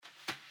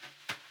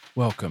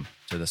Welcome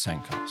to the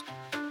Sendcast.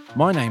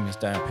 My name is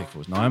Dale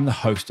Pickles and I am the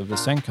host of the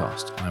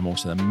Sendcast. I am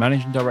also the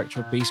Managing Director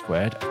of B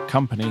Squared, a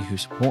company who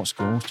supports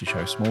schools to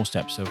show small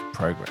steps of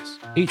progress.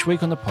 Each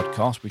week on the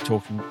podcast, we're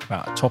talking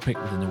about a topic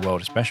within the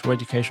world of special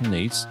educational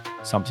needs,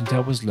 something to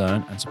help us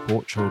learn and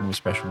support children with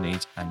special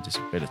needs and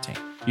disability.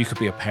 You could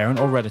be a parent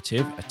or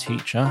relative, a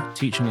teacher,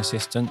 teaching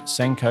assistant,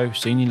 Senko,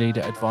 senior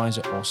leader,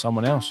 advisor, or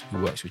someone else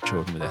who works with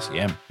children with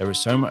SEM. There is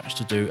so much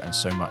to do and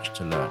so much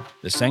to learn.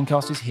 The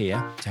Sendcast is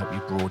here to help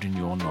you broaden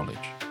your knowledge.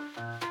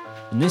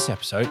 In this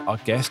episode, our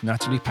guest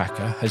Natalie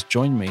Packer has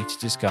joined me to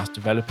discuss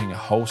developing a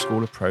whole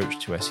school approach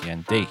to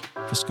SEND.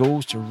 For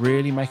schools to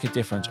really make a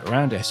difference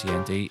around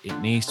SEND, it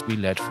needs to be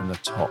led from the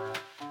top.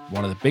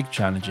 One of the big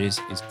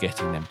challenges is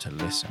getting them to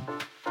listen.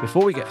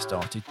 Before we get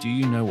started, do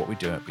you know what we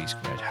do at B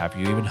Squared? Have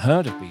you even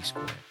heard of B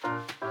Squared?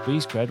 B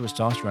Squared was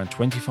started around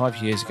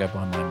 25 years ago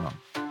by my mum.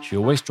 She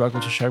always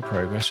struggled to show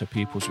progress for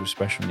pupils with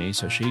special needs,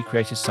 so she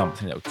created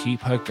something that would keep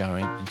her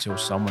going until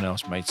someone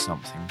else made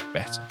something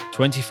better.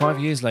 25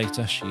 years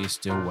later, she is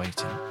still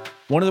waiting.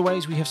 One of the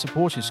ways we have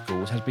supported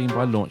schools has been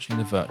by launching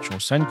the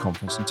virtual SEND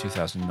conference in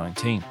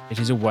 2019. It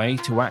is a way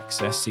to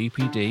access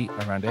CPD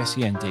around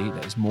SEND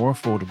that is more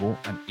affordable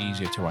and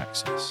easier to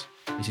access.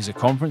 It is a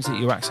conference that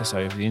you access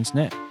over the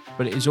internet,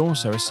 but it is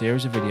also a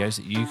series of videos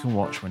that you can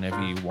watch whenever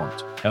you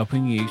want,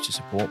 helping you to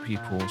support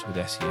pupils with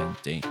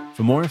SEND.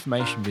 For more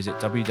information, visit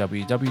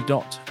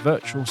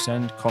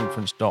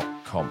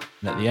www.virtualsendconference.com.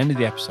 And at the end of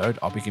the episode,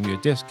 I'll be giving you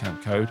a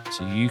discount code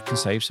so you can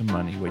save some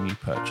money when you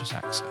purchase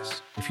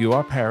access. If you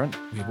are a parent,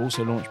 we have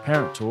also launched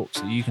Parent Talks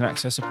so you can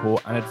access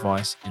support and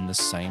advice in the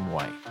same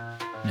way.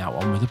 Now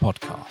on with the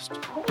podcast.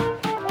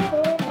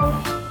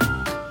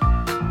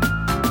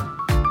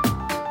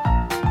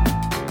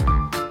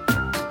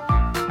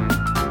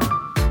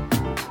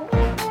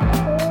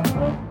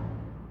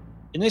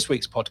 In this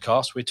week's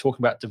podcast, we're talking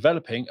about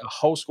developing a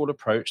whole school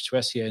approach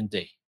to SEND.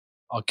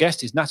 Our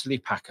guest is Natalie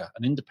Packer,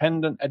 an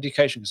independent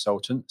education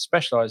consultant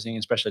specialising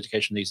in special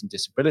education needs and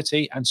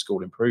disability and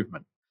school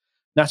improvement.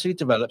 Natalie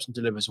develops and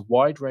delivers a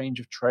wide range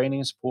of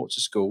training and support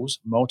to schools,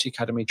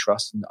 multi-academy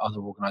trusts and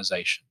other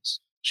organisations.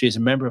 She is a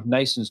member of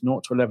NASON's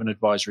 0 to 11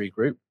 advisory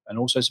group and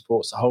also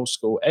supports the whole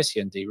school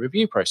SEND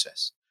review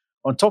process.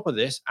 On top of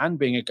this, and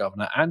being a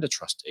governor and a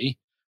trustee,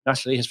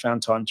 Natalie has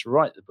found time to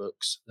write the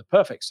books, The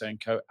Perfect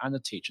Senko and The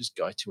Teacher's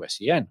Guide to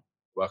SEN.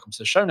 Welcome to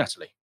the show,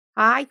 Natalie.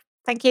 Hi,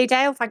 thank you,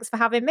 Dale. Thanks for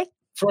having me.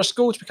 For a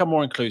school to become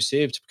more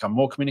inclusive, to become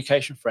more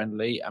communication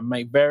friendly and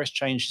make various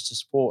changes to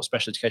support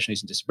special education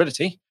needs and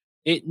disability,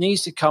 it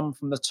needs to come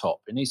from the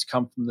top. It needs to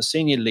come from the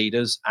senior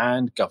leaders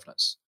and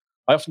governors.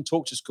 I often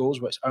talk to schools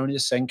where it's only the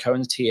Senko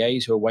and the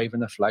TAs who are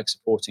waving the flag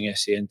supporting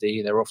SEND.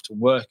 They're often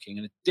working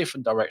in a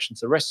different direction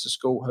to the rest of the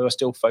school who are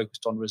still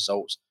focused on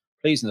results,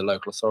 pleasing the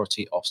local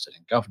authority, Ofsted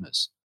and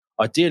governors.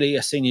 Ideally,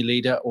 a senior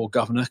leader or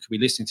governor could be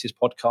listening to this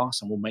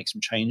podcast and will make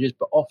some changes,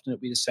 but often it'll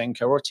be the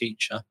Senko or a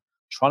teacher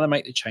trying to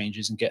make the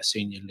changes and get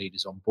senior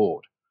leaders on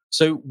board.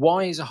 So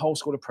why is a whole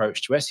school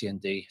approach to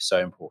SEND so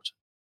important?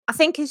 I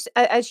think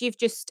as you've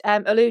just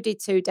alluded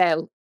to,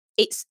 Dale,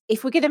 it's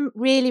if we're going to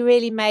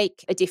really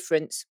make a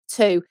difference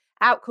to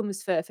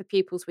outcomes for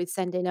pupils with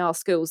SEND in our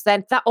schools,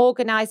 then that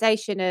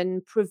organisation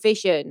and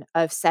provision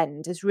of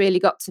SEND has really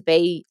got to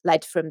be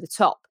led from the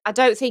top. I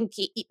don't think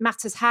it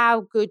matters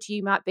how good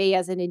you might be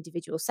as an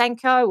individual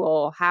Senko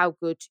or how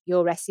good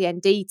your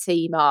SEND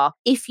team are.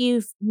 If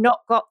you've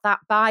not got that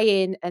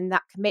buy-in and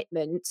that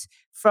commitment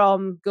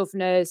from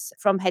governors,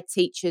 from head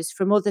teachers,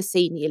 from other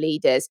senior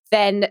leaders,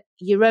 then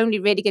you're only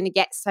really going to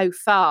get so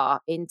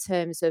far in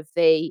terms of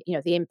the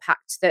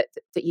impact that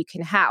you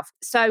can have.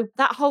 So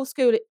that whole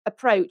school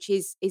approach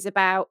is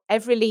about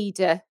every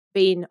leader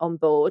being on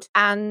board,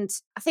 and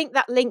I think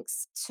that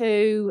links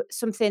to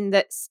something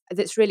that's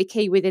really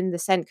key within the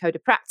SEND Code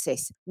of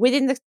Practice.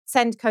 Within the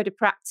SEND Code of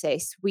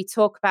Practice, we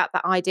talk about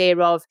that idea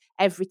of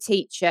every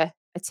teacher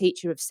a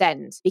teacher of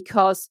SEND,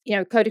 because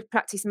Code of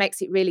Practice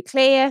makes it really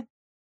clear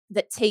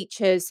that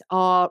teachers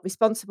are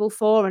responsible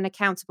for and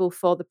accountable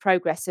for the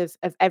progress of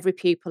every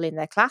pupil in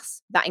their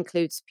class. That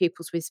includes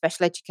pupils with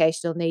special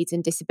educational needs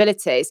and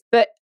disabilities.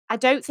 But I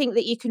don't think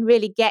that you can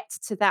really get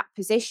to that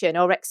position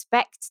or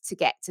expect to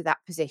get to that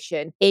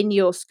position in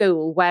your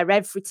school where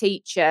every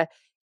teacher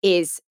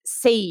is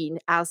seen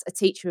as a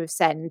teacher of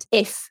SEND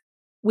if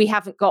we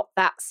haven't got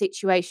that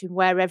situation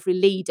where every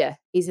leader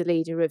is a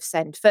leader of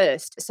SEND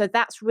first. So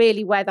that's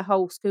really where the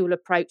whole school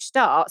approach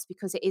starts,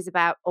 because it is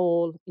about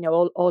all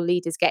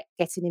leaders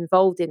getting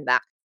involved in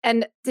that.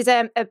 And there's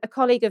a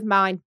colleague of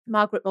mine,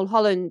 Margaret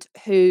Mulholland,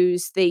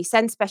 who's the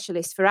SEND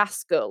specialist for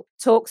ASCL,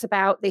 talks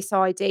about this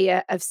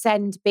idea of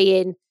SEND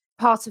being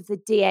part of the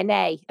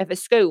DNA of a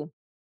school.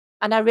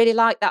 And I really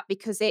like that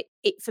because it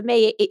for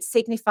me, it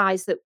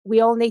signifies that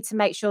we all need to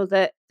make sure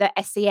that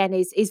SEN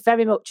is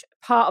very much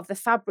part of the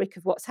fabric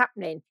of what's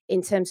happening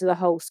in terms of the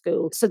whole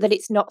school, so that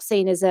it's not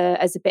seen as a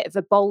bit of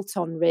a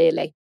bolt-on,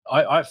 really.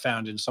 I've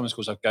found in some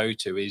schools I go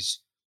to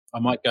is I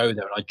might go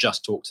there and I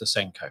just talk to the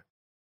Senko.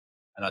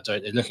 And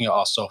they're looking at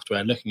our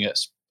software, looking at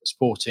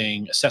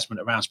supporting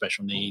assessment around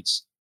special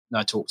needs, and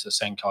I talk to the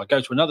Senko. I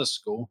go to another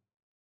school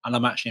and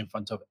I'm actually in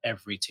front of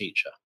every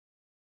teacher.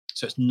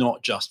 So it's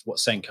not just what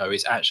Senko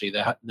is. Actually,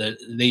 the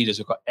leaders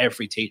have got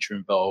every teacher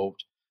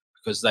involved,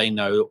 because they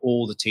know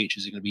all the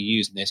teachers are going to be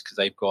using this, because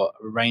they've got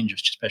a range of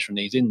special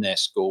needs in their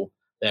school.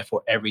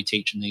 Therefore, every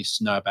teacher needs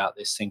to know about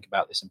this, think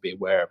about this, and be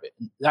aware of it.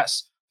 And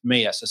that's, for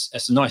me,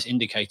 that's a nice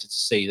indicator to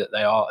see that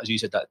they are, as you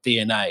said, that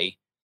DNA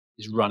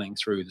is running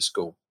through the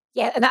school.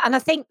 Yeah, and I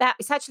think that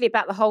it's actually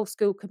about the whole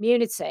school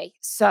community.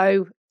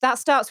 So that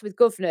starts with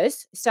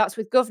governors. It starts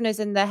with governors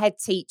and the head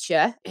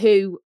teacher,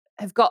 who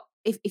have got,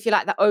 if you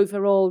like, that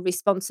overall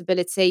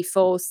responsibility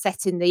for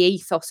setting the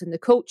ethos and the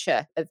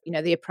culture of,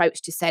 the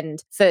approach to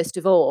SEND first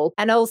of all,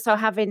 and also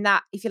having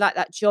that, if you like,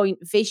 that joint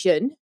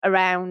vision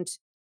around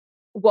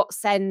what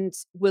SEND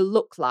will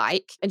look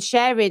like, and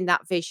sharing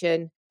that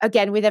vision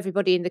again with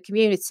everybody in the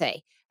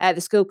community,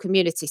 the school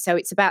community. So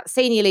it's about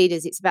senior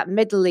leaders, it's about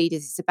middle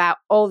leaders, it's about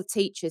all the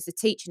teachers, the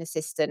teaching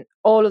assistant,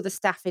 all of the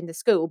staff in the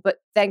school, but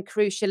then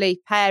crucially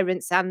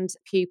parents and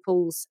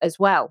pupils as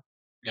well.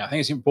 Yeah, I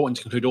think it's important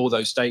to include all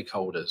those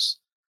stakeholders.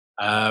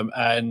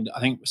 And I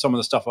think some of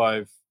the stuff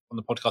on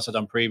the podcast I've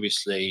done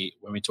previously,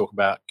 when we talk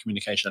about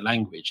communication and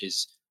language,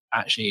 is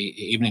actually,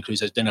 it even includes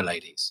those dinner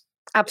ladies.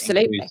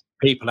 Absolutely.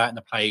 People out in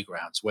the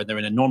playgrounds, when they're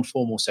in a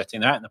non-formal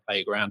setting, they're out in the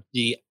playground.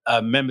 The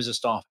members of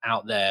staff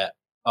out there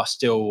are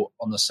still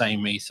on the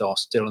same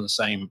ethos, still on the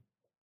same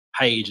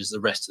page as the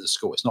rest of the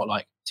school. It's not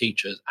like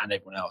teachers and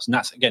everyone else. And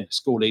that's, again,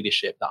 school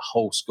leadership. That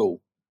whole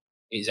school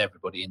is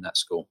everybody in that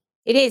school.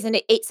 It is,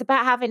 and it's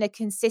about having a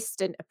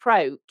consistent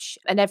approach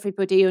and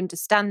everybody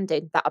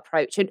understanding that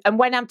approach. And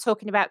when I'm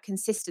talking about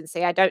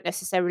consistency, I don't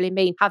necessarily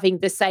mean having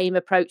the same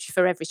approach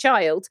for every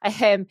child,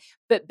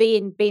 but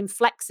being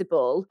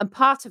flexible. And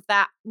part of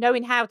that,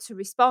 knowing how to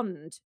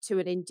respond to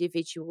an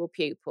individual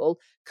pupil,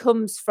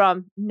 comes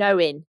from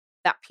knowing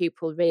that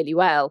pupil really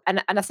well.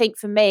 And I think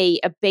for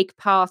me, a big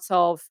part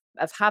of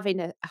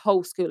having a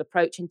whole school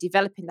approach and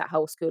developing that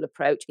whole school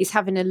approach is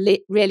having a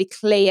really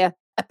clear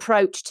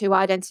approach to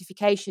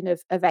identification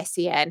of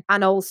SEN,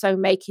 and also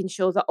making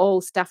sure that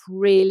all staff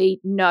really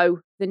know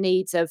the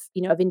needs of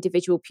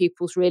individual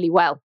pupils really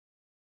well.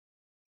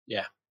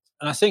 Yeah.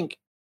 And I think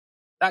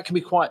that can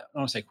be quite, I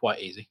don't want to say quite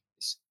easy.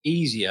 It's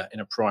easier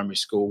in a primary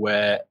school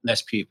where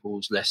less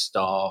pupils, less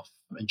staff,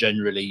 and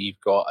generally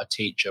you've got a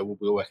teacher will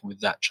be working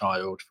with that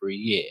child for a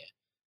year.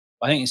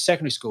 I think in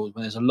secondary schools,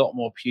 when there's a lot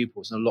more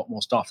pupils and a lot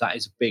more staff, that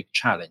is a big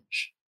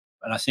challenge.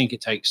 And I think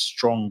it takes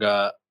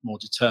stronger, more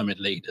determined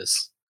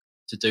leaders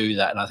to do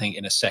that. And I think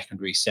in a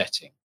secondary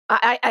setting.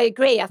 I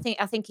agree. I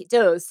think it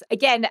does.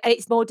 Again,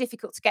 it's more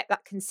difficult to get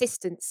that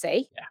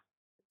consistency. Yeah.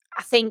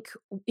 I think,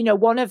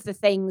 one of the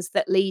things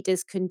that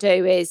leaders can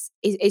do is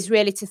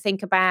really to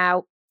think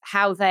about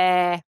how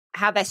they're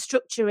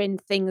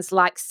structuring things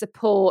like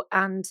support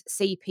and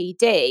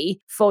CPD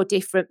for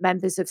different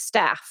members of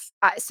staff.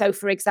 So,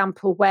 for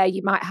example, where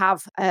you might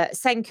have a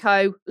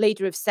Senko,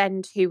 leader of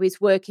SEND, who is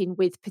working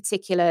with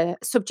particular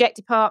subject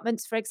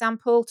departments, for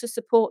example, to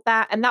support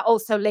that. And that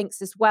also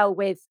links as well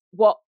with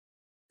what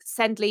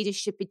SEND leaders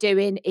should be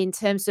doing in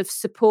terms of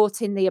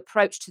supporting the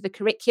approach to the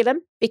curriculum,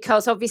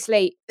 because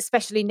obviously,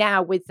 especially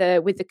now with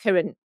the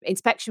current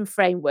inspection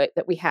framework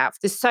that we have,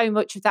 there's so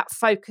much of that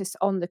focus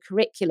on the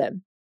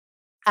curriculum,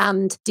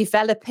 and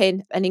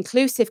developing an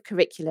inclusive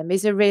curriculum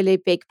is a really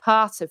big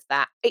part of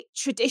that.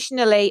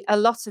 Traditionally, a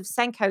lot of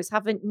Senkos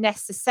haven't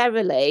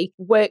necessarily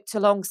worked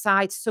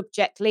alongside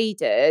subject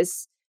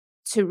leaders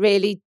to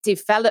really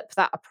develop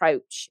that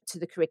approach to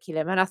the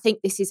curriculum. And I think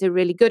this is a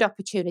really good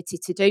opportunity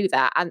to do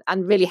that,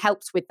 and really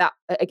helps with that,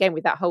 again,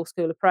 with that whole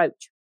school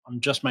approach.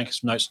 I'm just making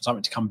some notes on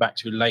something to come back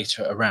to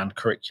later around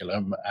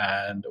curriculum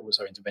and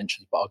also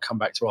interventions, but I'll come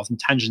back to, rather than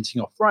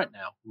tangenting off right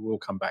now, we will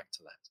come back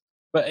to that.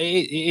 But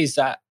it is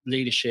that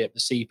leadership, the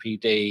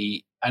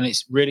CPD, and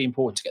it's really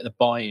important to get the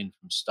buy-in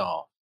from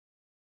staff,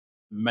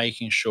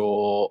 making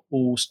sure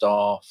all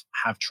staff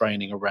have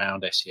training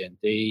around SEND,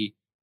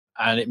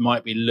 and it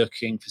might be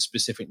looking for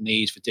specific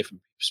needs for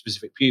different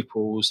specific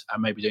pupils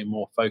and maybe doing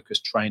more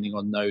focused training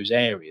on those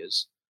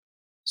areas,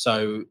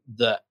 so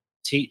that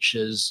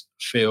teachers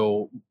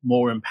feel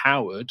more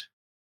empowered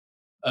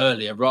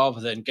earlier,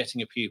 rather than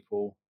getting a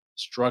pupil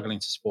struggling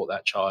to support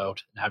that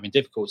child and having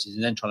difficulties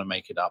and then trying to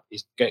make it up,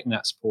 is getting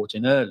that support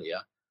in earlier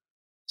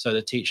so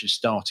the teacher's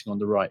starting on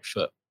the right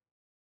foot.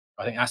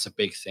 I think that's a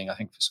big thing, I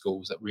think, for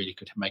schools that really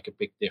could make a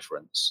big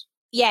difference.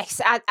 Yes,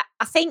 I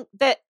think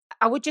that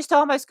I would just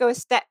almost go a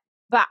step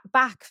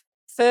back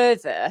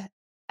further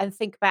and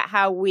think about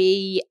how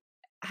we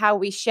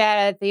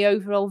share the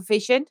overall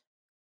vision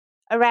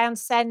around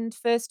SEND,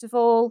 first of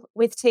all,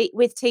 with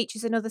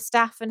teachers and other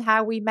staff, and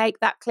how we make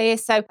that clear.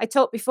 So I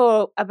talked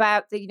before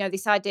about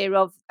this idea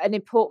of an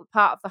important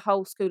part of the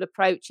whole school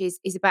approach is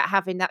about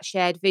having that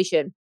shared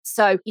vision.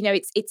 So,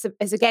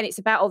 it's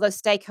about all those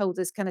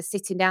stakeholders kind of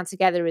sitting down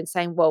together and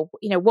saying, well,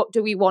 what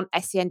do we want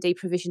SEND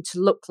provision to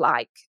look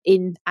like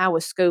in our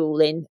school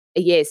in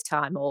a year's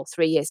time or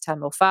 3 years'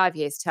 time or 5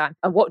 years' time?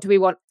 And what do we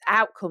want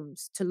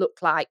outcomes to look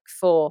like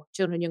for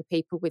children and young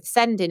people with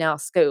SEND in our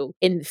school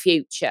in the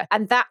future?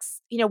 And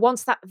that's,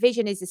 once that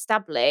vision is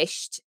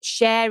established,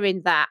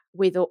 sharing that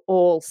with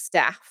all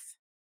staff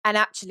and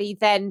actually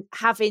then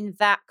having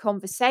that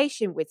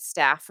conversation with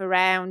staff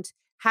around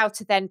how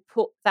to then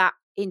put that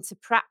into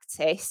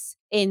practice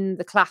in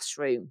the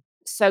classroom.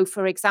 So,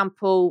 for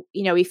example,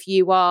 if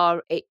you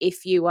are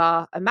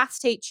a maths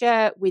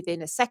teacher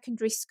within a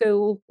secondary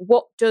school,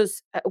 what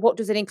does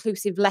an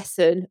inclusive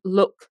lesson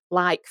look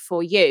like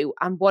for you?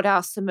 And what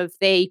are some of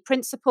the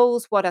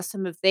principles? What are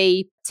some of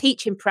the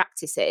teaching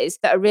practices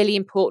that are really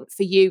important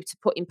for you to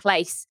put in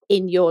place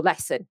in your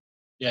lesson?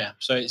 Yeah,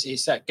 so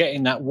it's that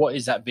getting that, what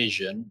is that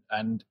vision,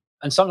 and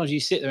sometimes you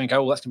sit there and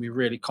go, oh, that's going to be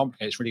really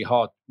complicated. It's really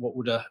hard. What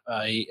would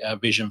a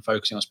vision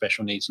focusing on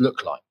special needs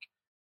look like?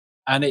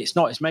 And it's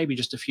not. It's maybe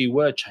just a few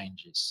word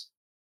changes.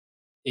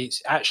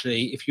 It's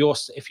actually, if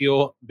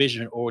your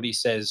vision already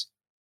says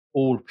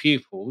all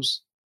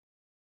pupils,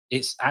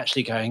 it's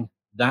actually going,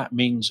 that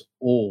means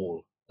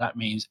all. That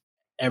means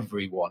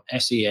everyone.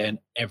 SEN,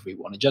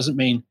 everyone. It doesn't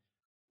mean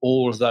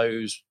all of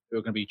those who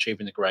are going to be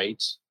achieving the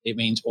grades. It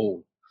means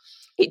all.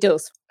 It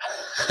does.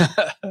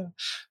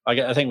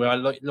 I think with a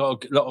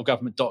lot of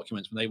government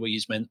documents, when they will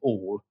use meant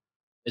all,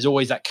 there's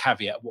always that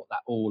caveat what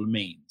that all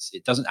means.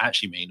 It doesn't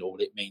actually mean all.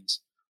 It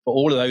means for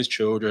all of those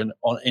children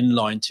in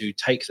line to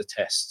take the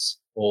tests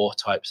or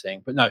type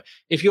thing. But no,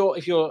 if your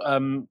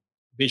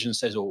vision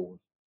says all,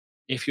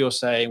 if you're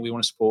saying we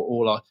want to support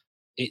all our,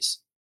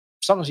 it's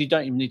sometimes you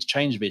don't even need to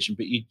change vision,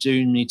 but you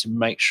do need to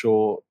make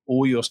sure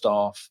all your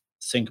staff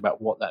think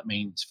about what that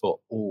means for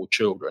all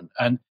children.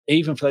 And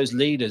even for those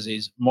leaders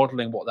is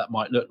modeling what that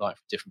might look like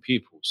for different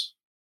pupils.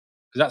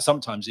 Because that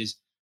sometimes is,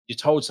 you're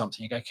told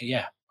something, you go, okay,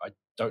 yeah, I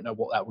don't know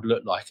what that would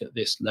look like at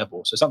this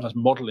level. So sometimes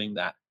modeling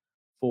that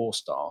for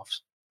staff,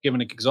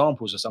 giving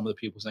examples of some of the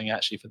people saying,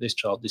 actually, for this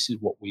child, this is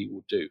what we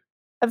will do.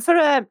 And for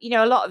a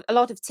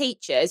lot of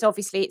teachers,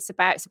 obviously, it's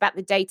about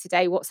the day to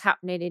day, what's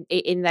happening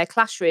in their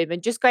classroom,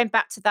 and just going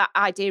back to that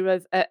idea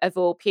of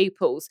all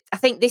pupils. I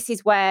think this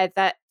is where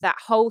that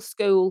whole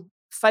school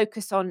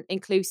focus on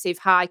inclusive,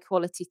 high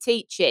quality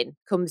teaching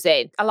comes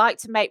in. I like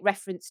to make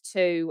reference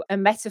to a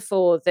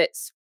metaphor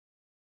that's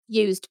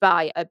used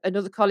by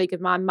another colleague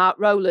of mine, Mark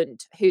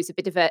Rowland, who's a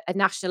bit of a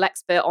national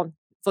expert on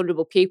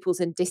vulnerable pupils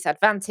and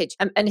disadvantage.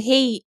 And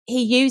he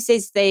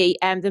uses the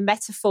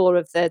metaphor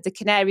of the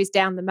canaries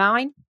down the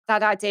mine.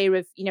 That idea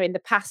of, in the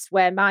past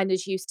where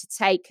miners used to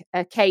take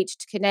a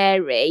caged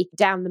canary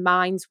down the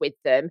mines with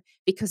them,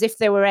 because if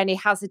there were any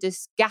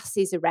hazardous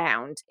gases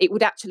around, it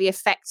would actually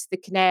affect the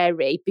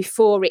canary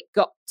before it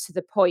got to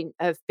the point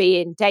of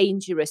being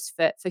dangerous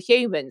for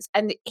humans.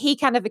 And he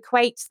kind of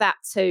equates that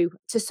to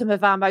some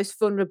of our most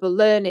vulnerable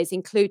learners,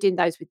 including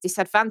those with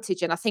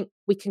disadvantage. And I think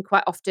we can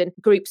quite often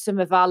group some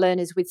of our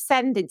learners with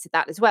SEND into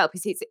that as well,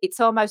 because it's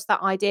almost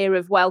that idea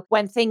of, well,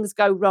 when things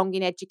go wrong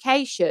in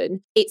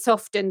education, it's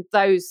often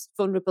those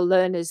vulnerable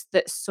learners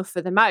that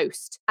suffer the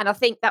most. And I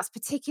think that's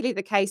particularly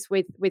the case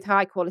with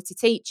high quality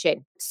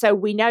teaching. So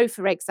we know,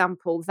 for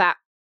example, that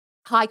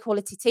high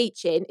quality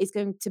teaching is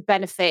going to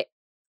benefit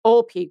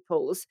all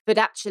pupils, but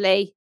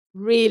actually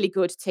really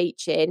good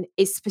teaching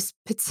is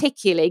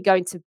particularly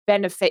going to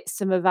benefit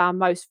some of our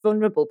most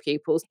vulnerable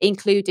pupils,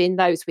 including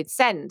those with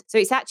SEND. So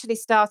it's actually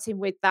starting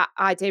with that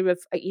idea of,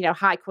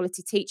 high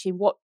quality teaching.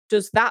 What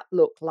does that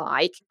look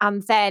like?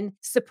 And then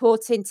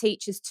supporting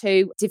teachers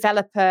to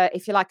develop a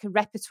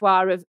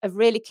repertoire of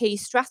really key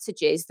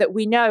strategies that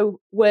we know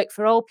work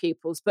for all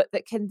pupils, but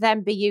that can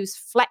then be used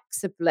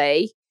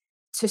flexibly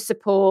to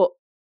support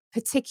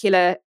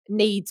particular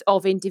needs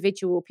of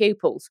individual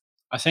pupils.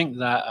 I think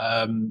that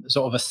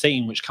sort of a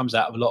theme which comes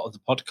out of a lot of the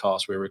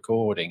podcasts we're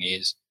recording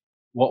is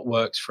what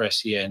works for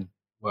SEN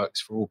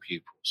works for all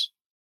pupils.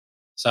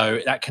 So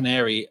that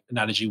canary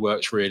analogy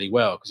works really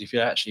well, because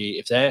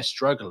if they're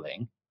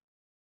struggling,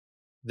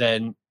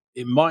 then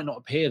it might not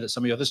appear that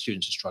some of the other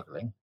students are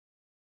struggling,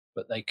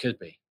 but they could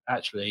be.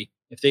 Actually,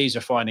 if these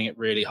are finding it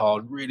really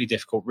hard, really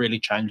difficult, really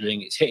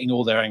challenging, it's hitting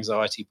all their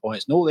anxiety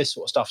points and all this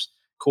sort of stuff's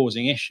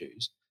causing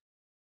issues,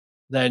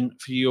 then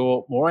for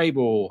your more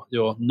able,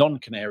 your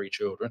non-canary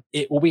children,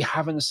 it will be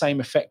having the same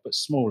effect but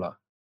smaller.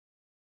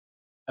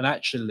 And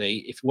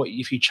actually,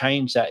 if you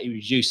change that, you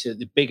reduce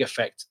the big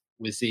effect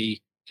with the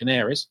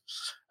canaries,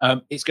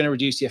 it's going to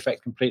reduce the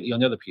effect completely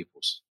on the other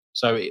pupils.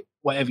 So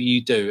whatever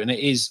you do, and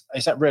it's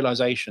that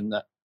realization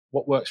that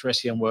what works for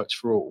SEN works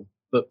for all.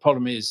 But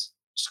problem is,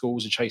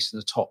 schools are chasing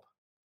the top.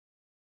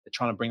 They're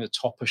trying to bring the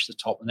top, push the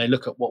top, and they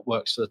look at what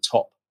works for the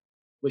top,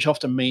 which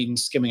often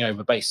means skimming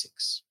over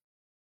basics.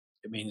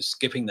 It means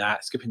skipping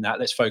that,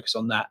 let's focus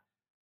on that.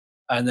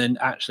 And then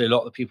actually a lot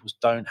of the pupils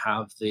don't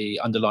have the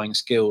underlying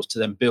skills to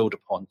then build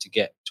upon to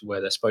get to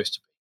where they're supposed to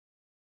be.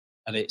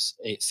 And it's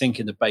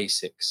thinking the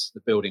basics,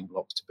 the building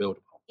blocks to build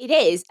upon. It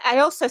is. I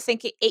also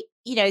think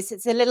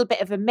it's a little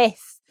bit of a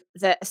myth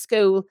that a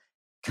school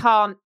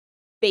can't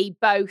be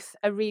both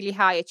a really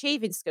high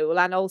achieving school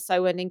and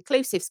also an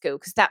inclusive school,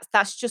 because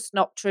that's just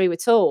not true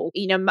at all.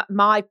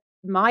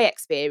 My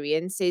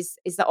experience is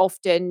that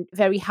often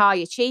very high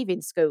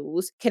achieving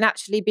schools can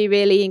actually be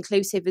really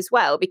inclusive as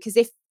well, because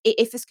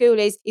if a school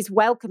is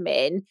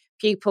welcoming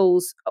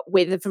pupils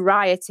with a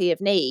variety of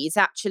needs,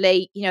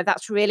 actually,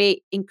 that's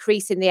really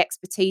increasing the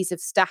expertise of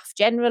staff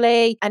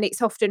generally, and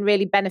it's often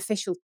really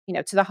beneficial,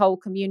 to the whole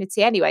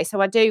community anyway. So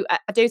I do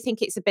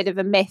think it's a bit of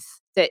a myth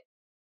that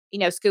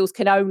schools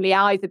can only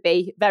either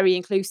be very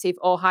inclusive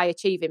or high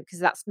achieving, because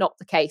that's not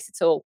the case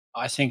at all.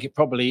 I think it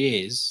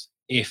probably is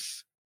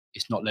if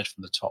it's not led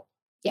from the top.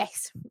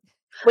 Yes.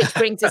 Which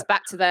brings us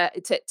back to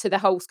the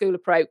whole school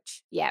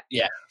approach. Yeah.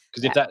 Yeah.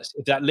 Because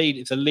if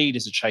the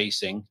leaders are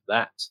chasing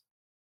that,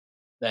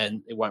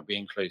 then it won't be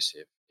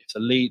inclusive. If the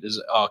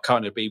leaders are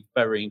kind of be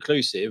very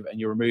inclusive and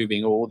you're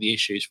removing all the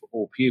issues for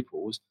all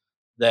pupils,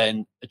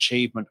 then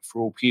achievement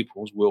for all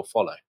pupils will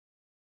follow.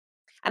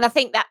 And I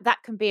think that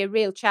can be a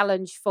real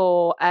challenge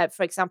for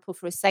example,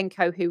 for a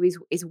SENCO who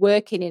is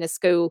working in a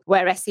school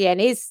where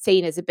SEN is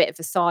seen as a bit of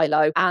a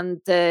silo,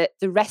 and the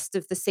rest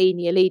of the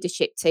senior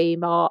leadership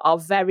team are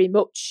very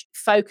much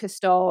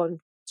focused on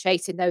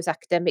chasing those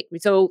academic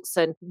results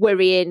and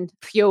worrying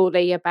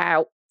purely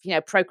about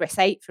progress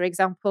 8, for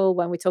example,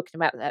 when we're talking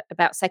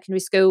about secondary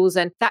schools.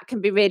 And that can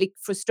be really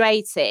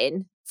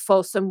frustrating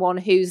for someone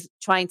who's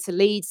trying to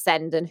lead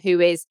SEND and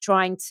who is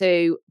trying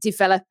to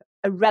develop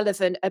a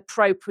relevant,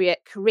 appropriate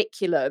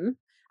curriculum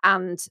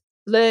and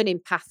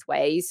learning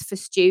pathways for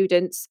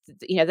students,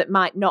 that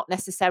might not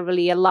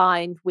necessarily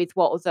align with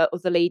what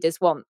other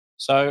leaders want.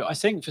 So I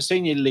think for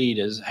senior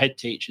leaders, head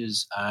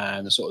teachers,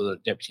 and the sort of the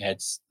deputy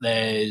heads,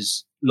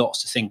 there's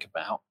lots to think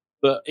about.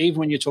 But even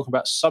when you're talking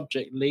about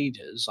subject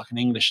leaders, like an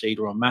English lead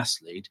or a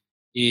maths lead,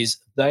 is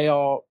they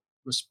are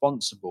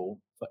responsible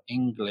for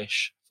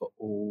English for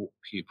all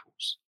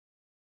pupils.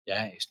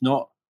 Yeah, it's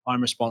not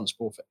I'm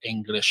responsible for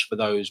English for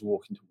those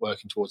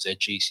working towards their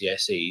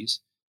GCSEs.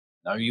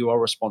 No, you are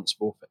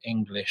responsible for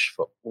English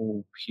for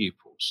all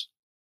pupils.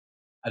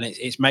 And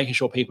it's making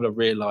sure people are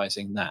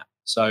realizing that.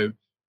 So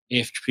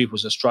if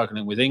pupils are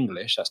struggling with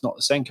English, that's not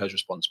the SENCO's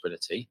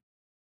responsibility.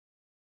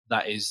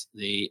 That is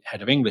the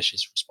head of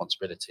English's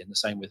responsibility, and the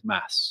same with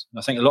maths. And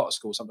I think a lot of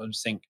schools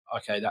sometimes think,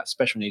 okay, that's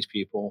special needs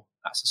pupil,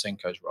 that's the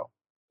SENCO's role.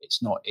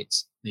 It's not,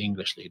 it's the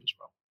English leader's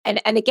role.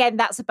 And again,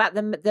 that's about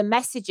the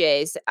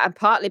messages, and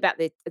partly about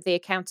the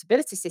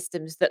accountability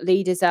systems that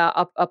leaders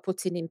are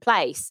putting in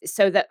place,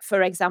 so that,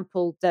 for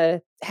example,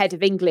 the head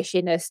of English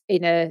in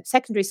a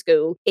secondary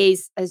school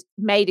is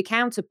made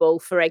accountable,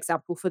 for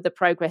example, for the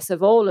progress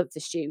of all of the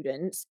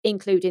students,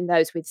 including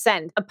those with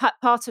SEND. And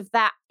part of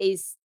that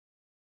is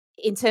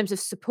in terms of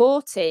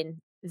supporting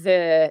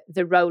the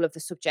role of the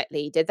subject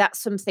leader. That's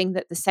something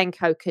that the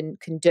SENCO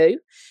can do.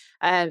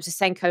 So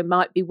SENCO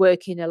might be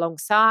working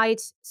alongside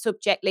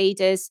subject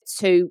leaders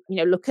to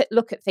look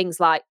at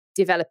things like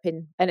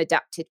developing an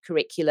adapted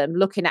curriculum,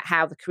 looking at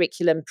how the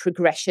curriculum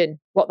progression,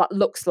 what that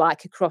looks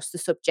like across the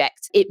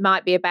subject. It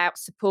might be about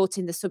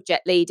supporting the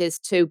subject leaders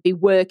to be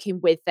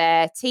working with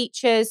their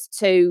teachers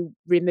to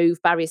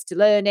remove barriers to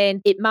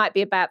learning. It might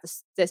be about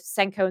the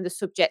SENCO and the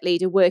subject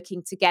leader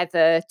working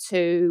together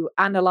to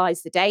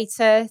analyse the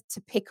data,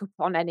 to pick up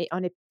on any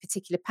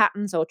particular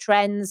patterns or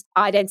trends,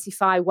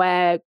 identify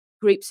where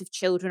groups of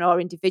children or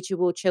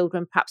individual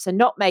children perhaps are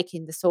not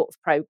making the sort of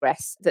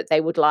progress that they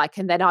would like,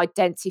 and then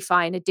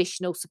identifying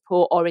additional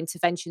support or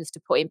interventions to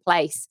put in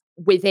place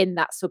within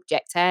that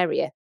subject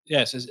area.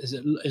 Yes, there's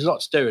a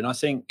lot to do. And I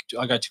think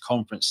I go to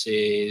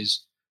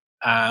conferences,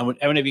 and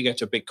whenever you go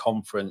to a big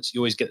conference,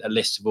 you always get a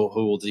list of who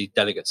all the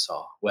delegates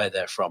are, where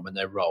they're from and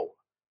their role.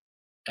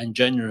 And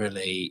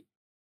generally,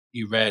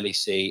 you rarely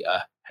see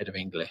a head of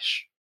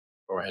English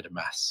or a head of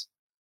maths.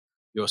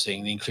 You're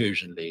seeing the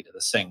inclusion leader, the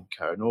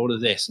SENCO, and all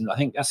of this. And I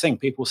think that's the thing,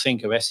 people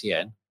think of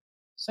SEN,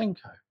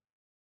 SENCO.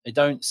 They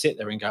don't sit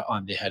there and go,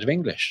 I'm the head of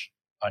English.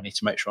 I need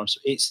to make sure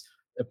it's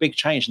a big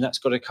change, and that's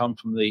got to come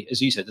from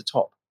as you said, the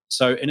top.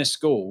 So in a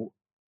school,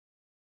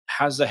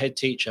 has the head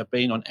teacher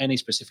been on any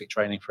specific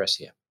training for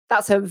SEN?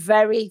 That's a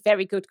very,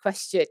 very good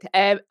question.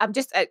 I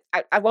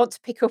want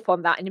to pick up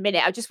on that in a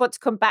minute. I just want to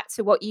come back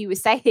to what you were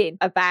saying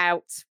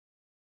about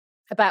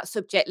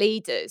subject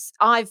leaders.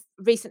 I've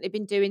recently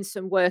been doing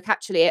some work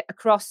actually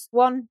across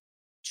one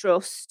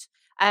trust,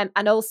 and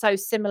also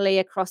similarly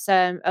across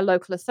a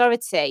local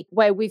authority,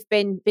 where we've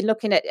been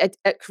looking at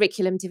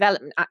curriculum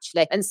development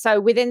actually. And so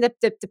within the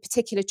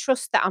particular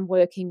trust that I'm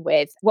working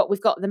with, what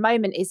we've got at the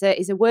moment is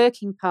a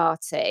working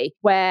party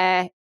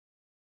where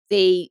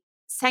the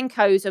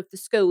SENCOs of the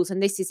schools,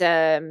 and this is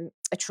a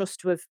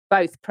trust of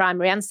both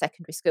primary and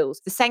secondary schools,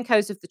 the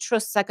SENCOs of the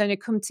trusts are going to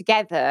come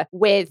together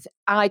with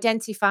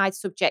identified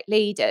subject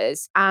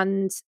leaders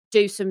and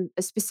do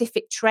a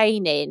specific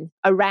training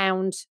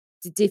around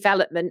the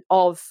development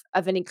of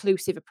an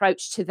inclusive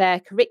approach to their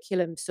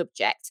curriculum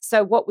subject.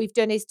 So what we've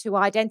done is to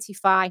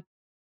identify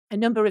a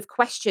number of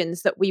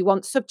questions that we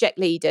want subject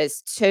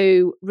leaders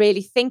to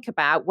really think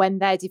about when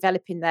they're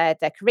developing their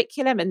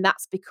curriculum, and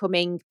that's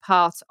becoming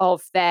part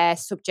of their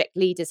subject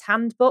leaders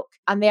handbook.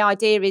 And the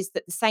idea is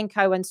that the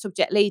Senko and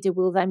subject leader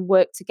will then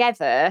work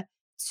together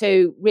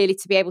to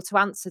be able to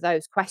answer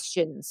those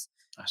questions.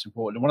 That's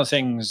important. One of the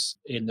things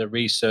in the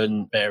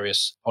recent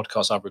various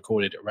podcasts I've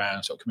recorded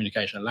around sort of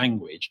communication and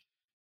language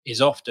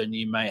is often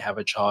you may have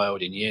a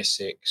child in year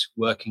 6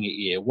 working at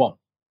year 1,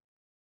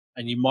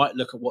 and you might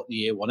look at what the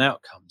year 1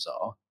 outcomes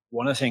are.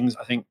 One of the things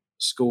I think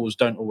schools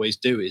don't always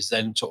do is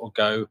then sort of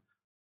go,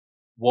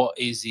 what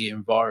is the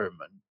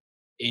environment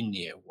in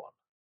year 1?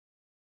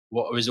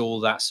 What is all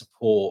that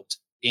support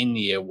in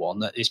year 1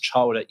 that this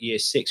child at year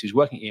 6 who's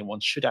working at year 1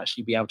 should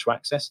actually be able to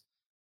access?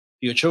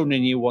 For your children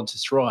in year 1 to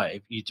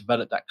thrive, you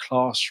develop that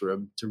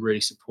classroom to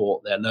really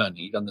support their learning.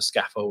 You've done the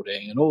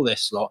scaffolding and all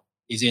this lot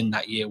is in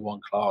that year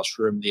 1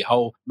 classroom, the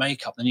whole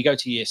makeup. Then you go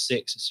to year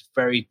 6, it's a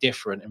very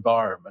different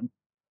environment.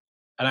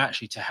 And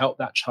actually, to help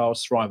that child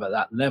thrive at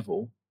that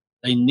level,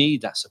 they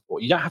need that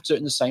support. You don't have to do it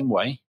in the same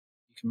way.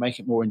 You can make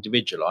it more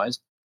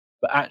individualized.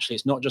 But actually,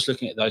 it's not just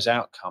looking at those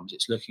outcomes,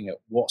 it's looking at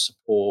what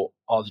support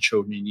are the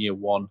children in year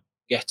 1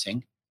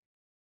 getting,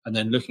 and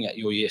then looking at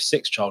your year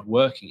 6 child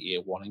working at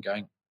year 1 and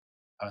going,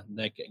 and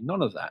they're getting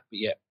none of that, but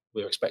yet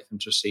we're expecting them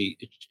to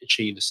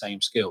achieve the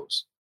same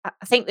skills.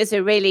 I think there's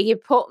a really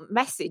important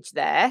message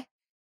there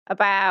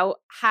about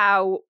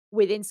how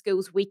within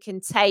schools we can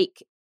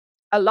take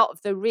a lot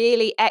of the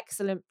really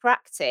excellent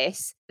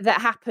practice that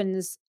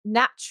happens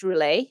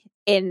naturally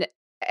in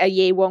a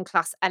year 1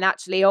 class, and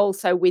actually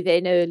also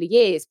within early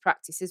years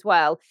practice as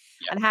well.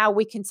 Yeah. And how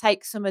we can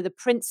take some of the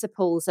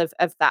principles of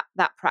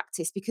that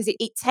practice, because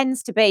it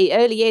tends to be,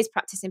 early years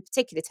practice in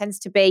particular tends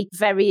to be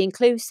very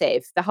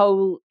inclusive. The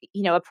whole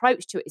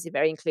approach to it is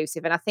very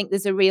inclusive, and I think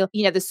there's a real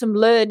there's some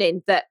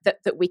learning that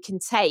we can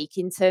take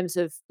in terms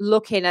of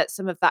looking at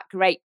some of that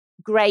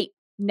great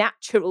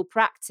natural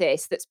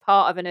practice that's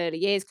part of an early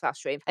years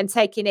classroom and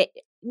taking it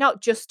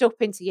not just up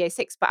into year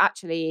 6 but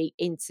actually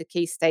into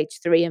key stage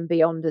 3 and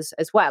beyond as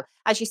well.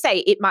 As you say,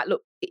 it might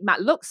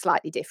look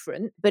slightly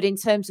different, but in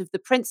terms of the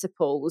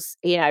principles,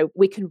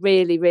 we can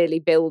really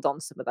build on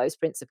some of those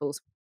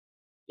principles.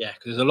 Yeah,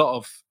 because there's a lot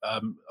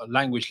of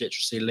language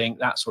literacy link,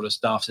 that sort of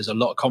stuff. There's a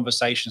lot of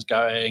conversations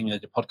going,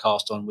 the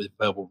podcast on with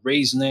verbal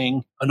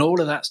reasoning and all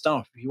of that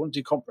stuff. If you want to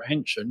do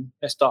comprehension,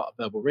 let's start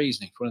at verbal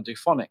reasoning. If you want to do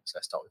phonics,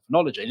 let's start with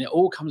phonology. And it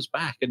all comes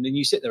back. And then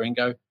you sit there and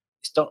go,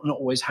 it's not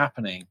always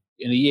happening.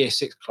 In a year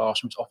 6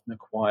 classroom, it's often a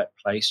quiet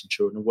place and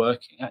children are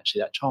working.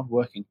 Actually, that child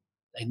working,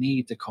 they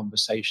need the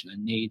conversation. They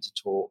need to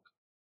talk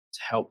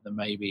to help them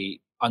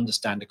maybe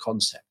understand a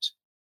concept.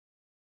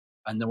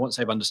 And then once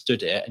they've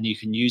understood it, and you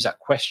can use that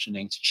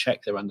questioning to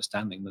check their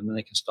understanding, then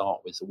they can start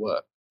with the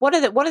work. One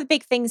of the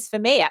big things for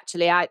me,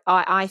 actually,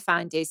 I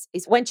find is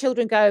when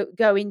children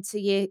go into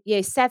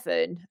year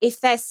 7,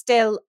 if they're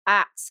still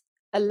at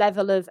a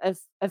level of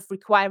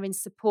requiring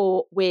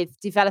support with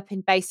developing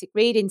basic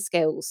reading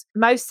skills,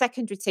 most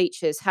secondary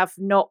teachers have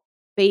not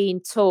been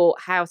taught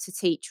how to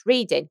teach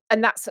reading,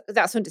 and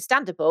that's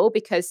understandable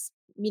because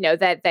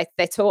they're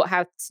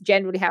taught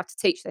generally how to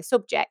teach their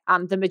subject,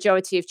 and the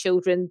majority of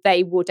children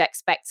they would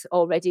expect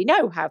already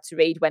know how to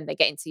read when they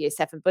get into year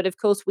 7. But of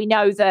course, we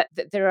know that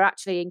there are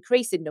actually an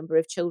increasing number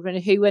of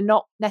children who are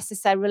not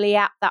necessarily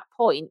at that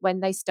point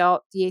when they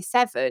start year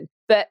 7.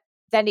 But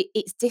then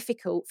it's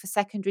difficult for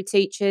secondary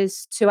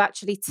teachers to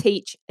actually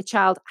teach a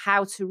child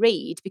how to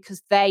read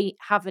because they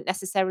haven't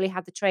necessarily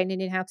had the training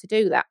in how to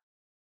do that.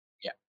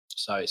 Yeah.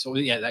 So it's all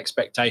the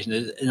expectation.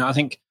 And I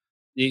think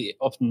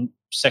often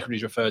secondary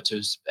is referred to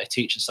as a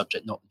teacher's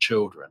subject, not the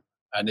children.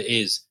 And it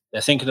is,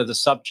 they're thinking of the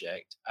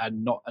subject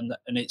and not, and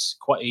it's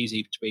quite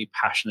easy to be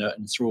passionate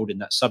and enthralled in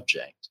that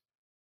subject.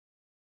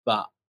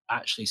 But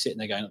actually sitting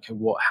there going, okay,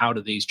 how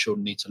do these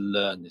children need to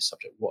learn this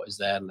subject? What is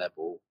their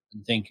level?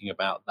 And thinking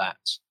about that.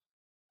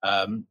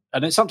 And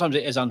then sometimes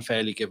it is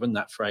unfairly given,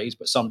 that phrase,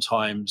 but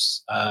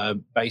sometimes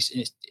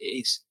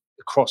it's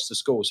across the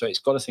school. So it's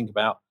got to think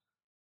about,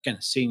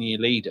 again, senior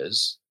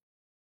leaders,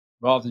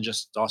 rather than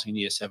just starting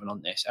year 7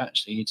 on this.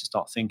 Actually, you need to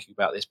start thinking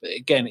about this. But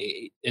again,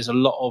 there's a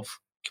lot of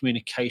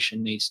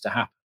communication needs to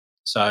happen.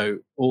 So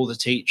all the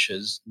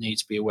teachers need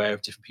to be aware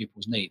of different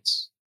people's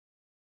needs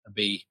and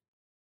be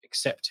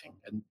accepting.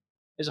 And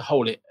there's a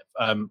whole,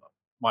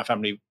 my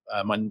family,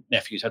 my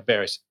nephews had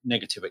various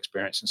negative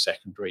experience in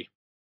secondary.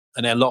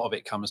 And a lot of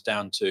it comes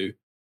down to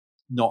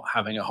not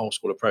having a whole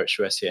school approach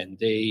to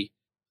SEND.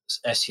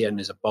 SEN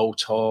is a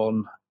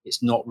bolt-on.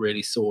 It's not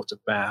really thought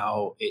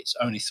about. It's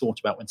only thought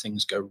about when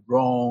things go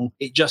wrong.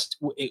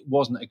 It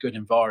wasn't a good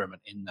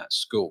environment in that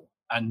school.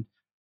 And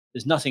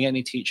there's nothing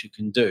any teacher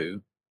can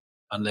do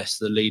unless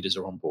the leaders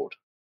are on board,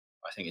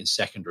 I think, in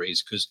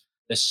secondaries, because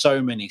there's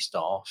so many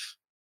staff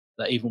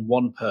that even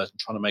one person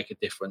trying to make a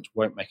difference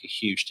won't make a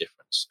huge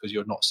difference because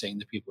you're not seeing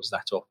the pupils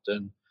that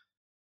often.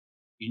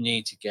 You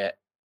need to get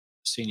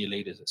senior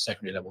leaders at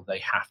secondary level. They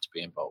have to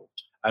be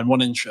involved. And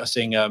one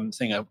interesting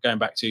thing, going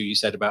back to you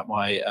said about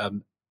my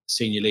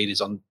senior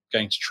leaders on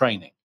going to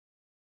training.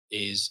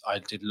 is I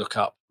did look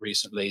up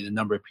recently the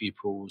number of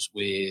pupils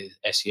with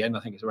SEN. I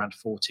think it's around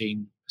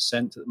 14%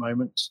 at the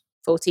moment.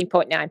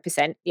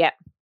 14.9%. Yeah.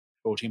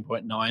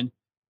 14.9.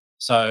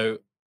 So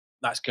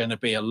that's going to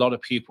be a lot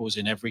of pupils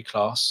in every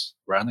class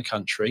around the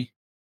country.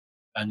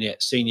 And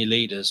yet senior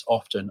leaders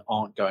often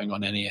aren't going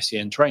on any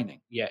SEN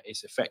training, yet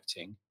it's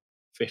affecting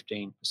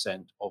 15%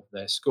 of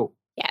their school.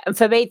 Yeah, and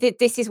for me,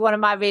 this is one of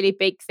my really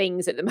big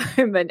things at the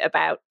moment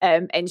about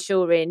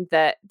ensuring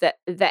that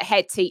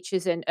head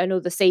teachers and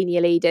other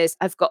senior leaders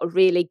have got a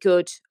really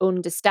good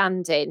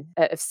understanding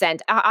of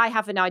SEND. I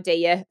have an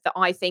idea that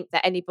I think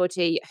that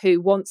anybody who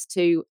wants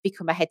to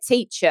become a head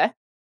teacher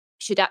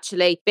should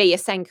actually be a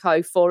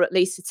Senko for at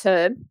least a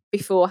term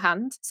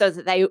beforehand so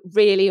that they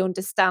really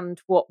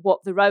understand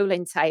what the role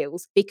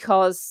entails,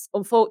 because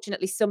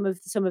unfortunately some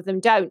of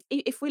them don't.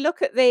 If we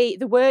look at the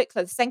workload,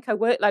 the Senko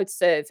workload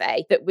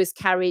survey that was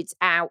carried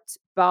out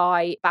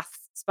by Bath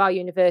Spa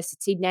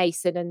University,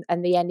 NASON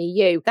and the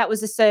NEU. That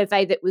was a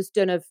survey that was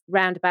done of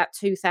around about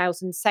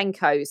 2,000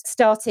 Senkos.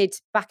 Started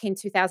back in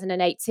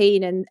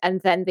 2018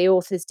 and then the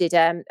authors did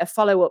a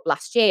follow-up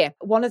last year.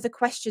 One of the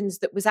questions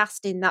that was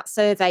asked in that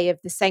survey of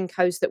the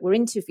Senkos that were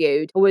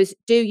interviewed was,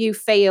 do you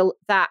feel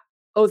that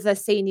other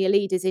senior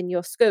leaders in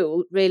your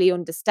school really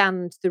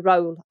understand the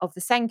role of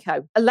the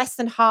Senko? Less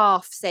than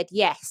half said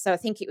yes. So I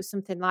think it was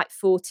something like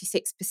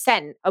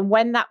 46%. And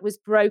when that was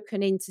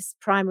broken into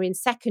primary and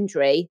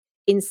secondary,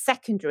 in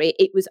secondary,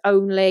 it was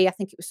only, I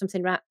think it was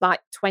something like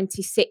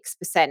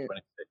 26%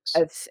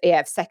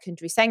 of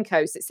secondary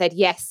Senkos that said,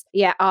 yes,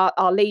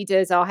 our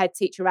leaders, our head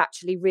teacher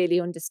actually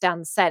really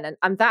understands Sen.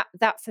 And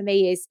that for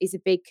me is a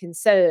big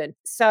concern.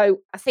 So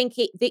I think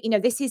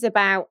this is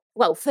about,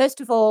 well, first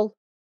of all,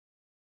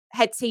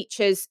 head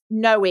teachers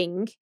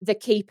knowing the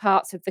key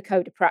parts of the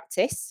code of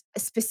practice,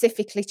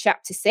 specifically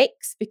chapter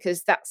 6,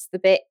 because that's the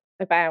bit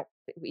about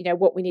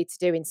what we need to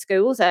do in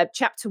schools.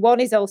 Chapter 1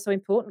 is also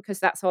important because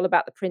that's all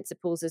about the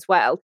principles as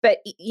well. But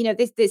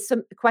there's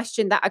some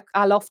question that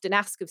I'll often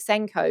ask of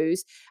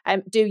Senkos.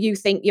 Do you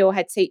think your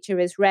head teacher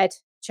has read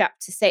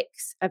chapter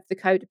 6 of the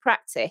code of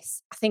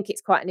practice? I think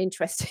it's quite an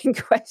interesting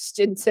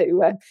question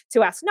to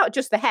ask, not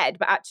just the head,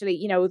 but actually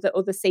the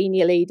other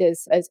senior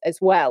leaders as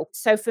well.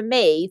 So for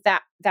me,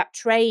 that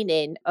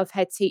training of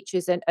head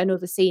teachers and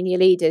other senior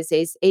leaders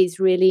is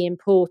really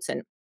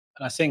important.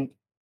 And I think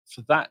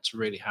for that to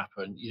really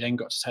happen, you then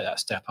got to take that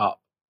step up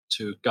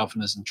to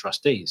governors and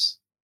trustees,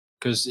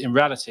 because in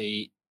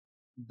reality,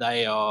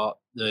 they are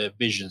the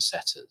vision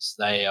setters,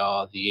 they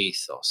are the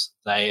ethos,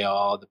 they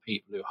are the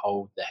people who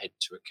hold the head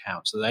to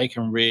account. So they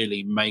can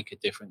really make a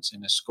difference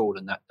in a school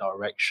in that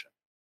direction.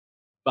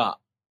 But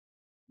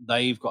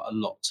they've got a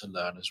lot to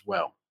learn as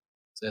well.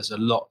 There's a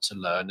lot to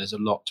learn, there's a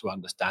lot to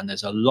understand,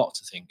 there's a lot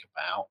to think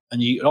about.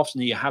 And you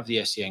have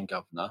the SEN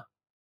governor,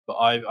 but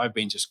I've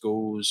been to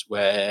schools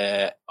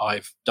where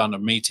I've done a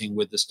meeting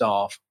with the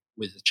staff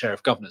with the chair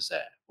of governors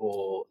there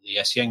or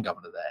the SEN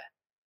governor there.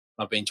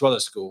 I've been to other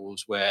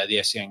schools where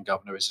the SEN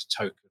governor is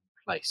a token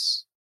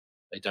place.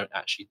 They don't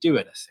actually do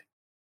anything.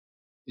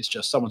 It's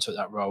just someone took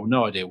that role,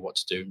 no idea what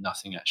to do,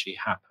 nothing actually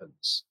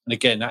happens. And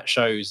again, that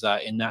shows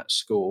that in that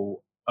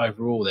school,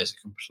 overall, there's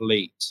a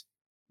complete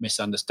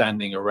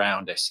misunderstanding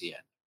around SEN.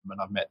 When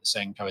I've met the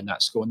Senko in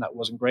that school, and that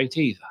wasn't great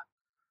either.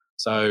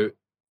 So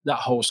that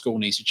whole school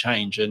needs to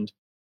change. And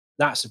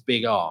that's a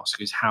big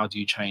ask, is how do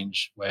you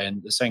change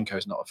when the Senko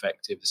is not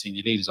effective, the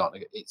senior leaders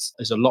aren't?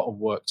 There's a lot of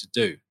work to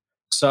do.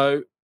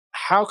 So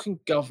how can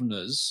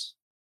governors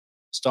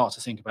start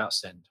to think about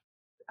SEND?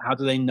 How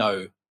do they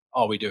know,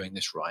 are we doing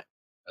this right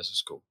as a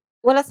school?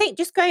 Well, I think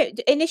just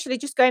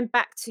going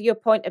back to your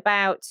point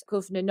about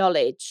governor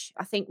knowledge,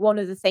 I think one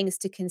of the things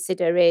to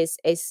consider is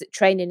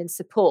training and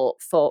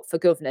support for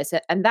governors,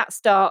 and that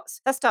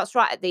starts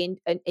right at the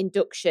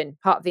induction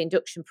part of the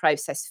induction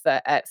process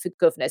for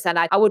governors. And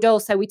I would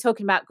also, we're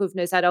talking about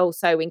governors, I'd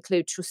also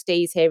include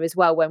trustees here as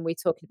well when we're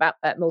talking about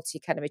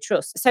multi-academy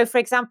trusts. So, for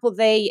example,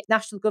 the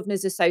National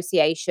Governors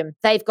Association,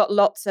 they've got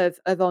lots of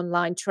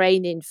online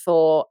training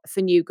for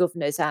new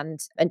governors and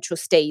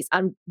trustees,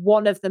 and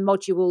one of the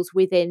modules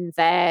within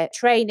their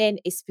training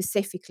is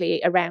specifically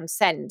around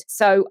SEND.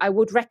 So I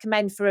would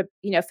recommend for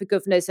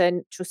governors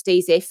and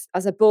trustees, if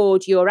as a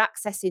board you're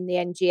accessing the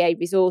NGA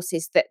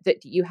resources, that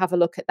you have a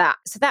look at that.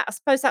 So that, I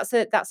suppose that's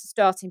a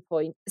starting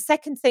point. The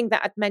second thing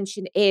that I'd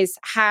mention is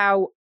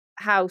how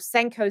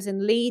Senkos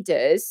and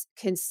leaders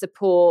can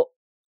support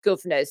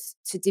governors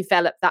to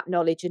develop that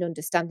knowledge and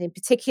understanding,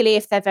 particularly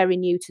if they're very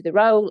new to the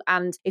role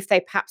and if they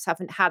perhaps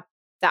haven't had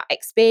that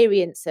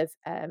experience of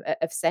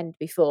SEND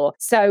before.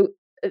 So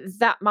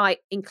that might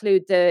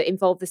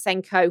involve the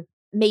Senko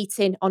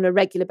meeting on a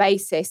regular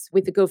basis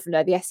with the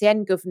governor, the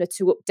SEN governor,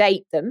 to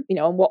update them,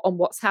 on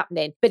what's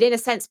happening. But in a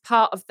sense,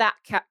 part of that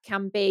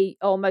can be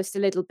almost a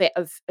little bit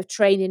of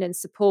training and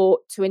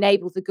support to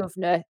enable the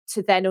governor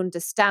to then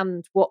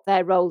understand what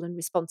their role and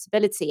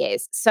responsibility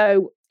is.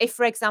 So if,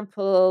 for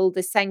example,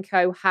 the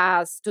Senko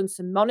has done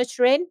some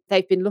monitoring,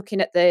 they've been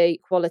looking at the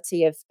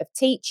quality of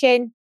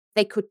teaching,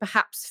 they could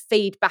perhaps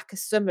feed back a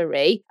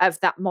summary of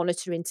that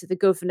monitoring to the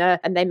governor,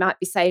 and they might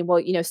be saying,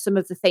 well, some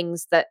of the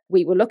things that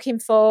we were looking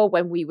for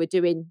when we were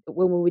doing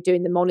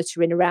the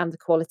monitoring around the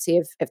quality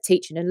of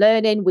teaching and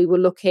learning, we were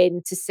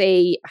looking to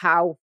see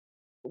how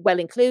well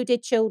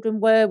included children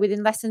were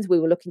within lessons. We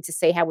were looking to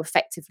see how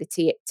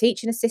effectively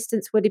teaching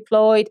assistants were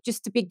deployed,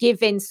 just to be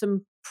giving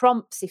some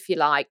prompts, if you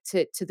like,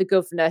 to the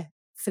governor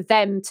for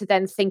them to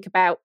then think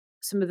about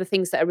some of the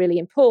things that are really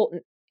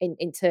important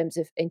in terms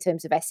of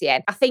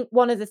SEN. I think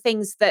one of the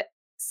things that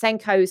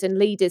Senkos and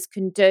leaders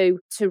can do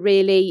to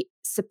really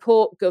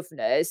support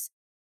governors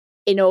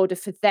in order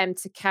for them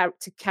to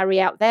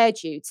carry out their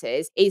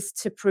duties is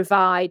to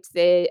provide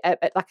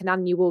like an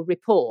annual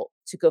report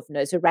to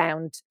governors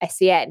around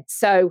SEN.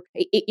 So,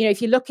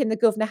 if you look in the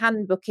Governor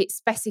Handbook, it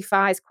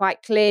specifies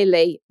quite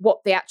clearly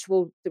what the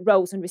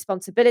roles and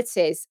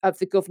responsibilities of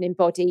the governing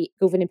body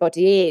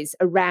is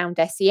around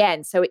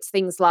SEN. So it's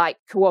things like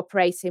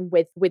cooperating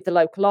with the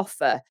local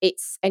offer.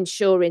 It's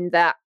ensuring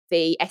that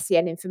the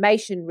SEN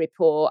information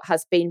report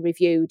has been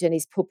reviewed and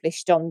is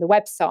published on the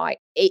website.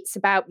 It's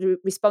about the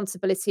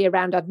responsibility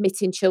around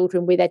admitting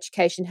children with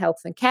education,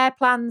 health and care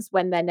plans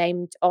when they're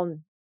named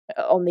on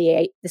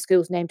the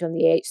schools named on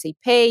the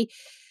EHCP.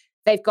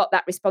 They've got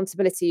that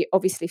responsibility,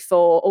 obviously,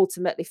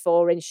 ultimately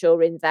for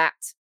ensuring that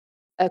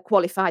a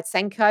qualified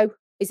Senko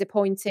is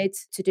appointed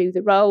to do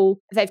the role.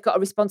 They've got a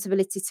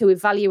responsibility to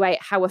evaluate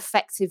how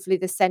effectively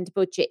the SEND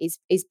budget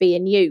is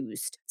being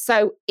used.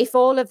 So if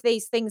all of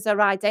these things are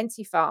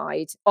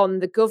identified on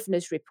the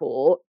governor's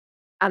report,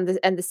 and the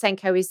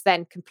Senko is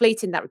then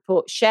completing that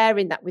report,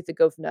 sharing that with the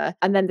governor,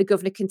 and then the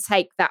governor can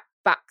take that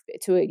back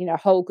to a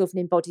whole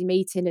governing body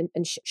meeting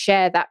and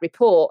share that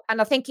report. And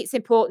I think it's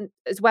important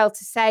as well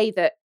to say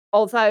that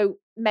although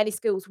many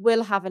schools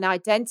will have an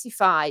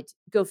identified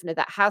governor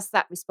that has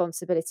that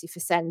responsibility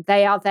for SEND,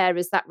 they are there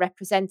as that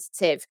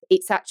representative.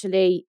 It's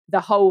actually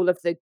the whole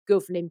of the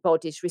governing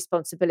body's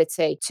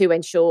responsibility to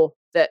ensure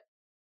that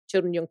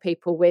children and young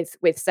people with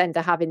SEND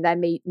are having their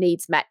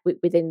needs met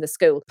within the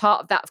school.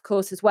 Part of that, of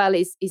course, as well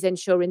is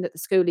ensuring that the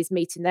school is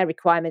meeting their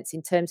requirements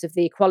in terms of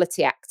the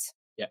Equality Act.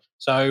 Yeah.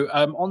 So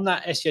on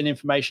that SEN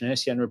information and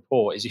SEN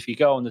report is if you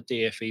go on the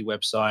DFE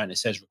website and it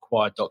says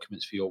required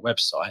documents for your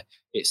website,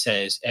 it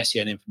says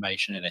SEN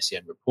information and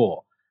SEN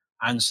report.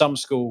 And some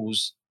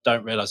schools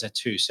don't realise they're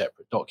two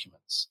separate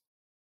documents.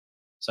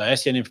 So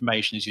SEN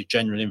information is your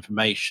general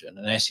information,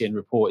 and SEN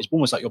report is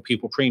almost like your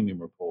pupil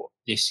premium report.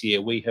 This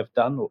year we have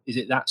done, or is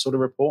it that sort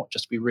of report?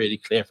 Just to be really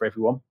clear for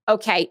everyone.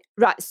 Okay,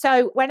 right.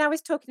 So when I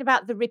was talking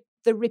about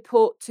the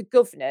report to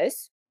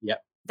governors,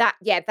 that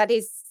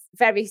is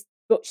very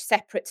much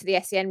separate to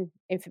the SEN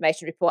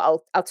information report.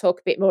 I'll talk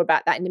a bit more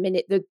about that in a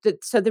minute.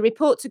 So the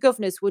report to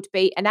governors would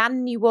be an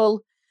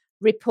annual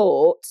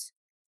report,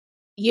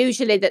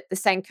 usually that the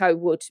Senko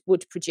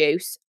would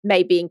produce,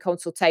 maybe in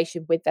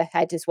consultation with the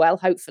head as well,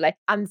 hopefully.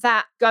 And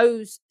that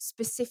goes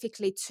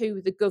specifically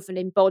to the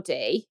governing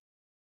body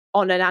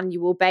on an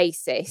annual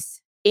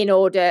basis in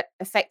order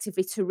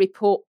effectively to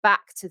report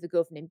back to the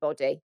governing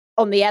body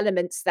on the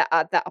elements that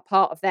are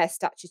part of their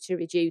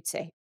statutory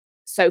duty.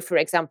 So, for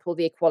example,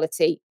 the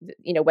equality,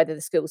 whether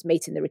the school's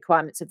meeting the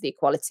requirements of the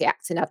Equality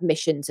Act and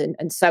admissions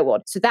and so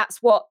on. So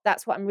that's what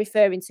I'm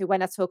referring to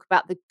when I talk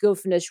about the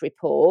governor's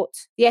report.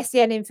 The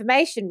SEN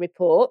information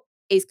report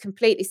is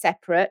completely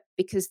separate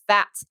because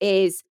that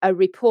is a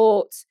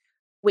report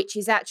which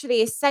is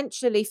actually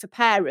essentially for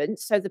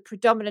parents. So the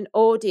predominant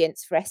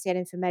audience for SEN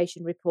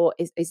information report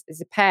is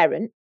a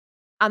parent.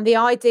 And the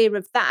idea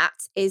of that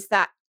is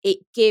that it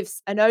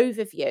gives an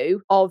overview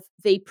of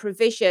the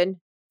provision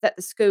that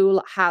the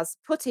school has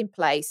put in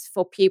place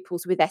for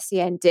pupils with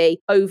SEND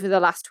over the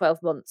last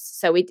 12 months.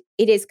 So it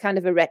is kind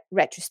of a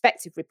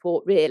retrospective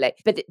report, really.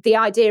 But the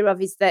idea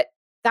of is that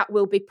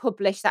will be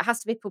published, that has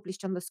to be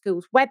published on the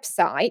school's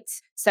website.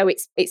 So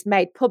it's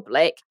made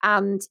public,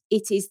 and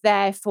it is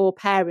there for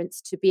parents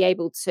to be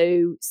able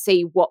to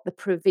see what the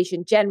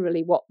provision,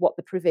 generally what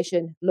the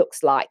provision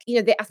looks like.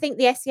 I think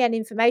the SEN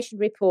information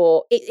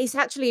report, it's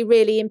actually a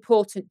really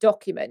important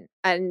document.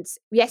 And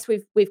yes,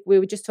 we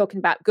were just talking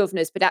about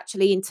governors, but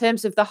actually in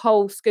terms of the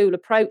whole school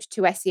approach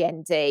to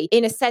SEND,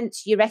 in a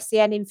sense, your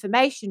SEN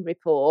information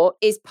report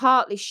is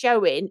partly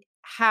showing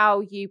how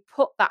you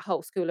put that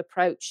whole school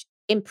approach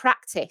in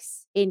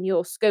practice in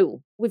your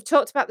school. We've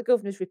talked about the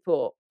governor's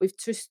report. We've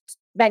just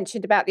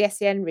mentioned about the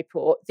SEN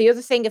report. The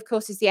other thing, of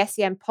course, is the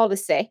SEN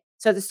policy.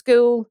 So the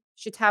school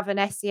should have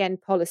an SEN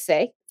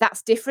policy.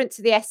 That's different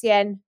to the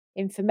SEN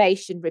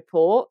information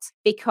report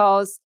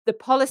because the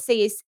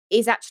policy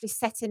is actually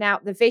setting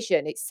out the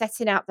vision. It's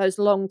setting out those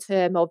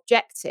long-term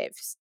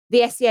objectives.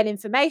 The SEN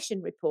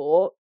information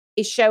report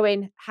is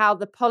showing how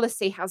the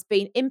policy has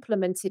been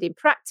implemented in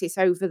practice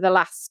over the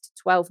last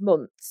 12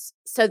 months.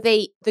 So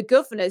the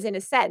governors, in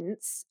a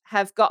sense,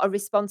 have got a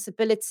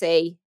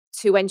responsibility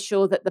to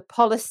ensure that the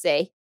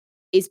policy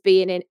is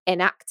being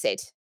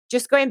enacted.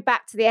 Just going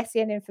back to the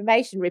SEN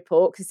information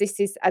report, because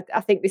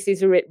I think this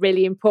is a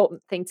really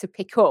important thing to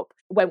pick up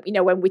when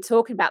we're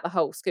talking about the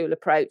whole school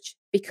approach,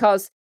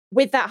 because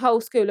with that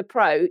whole school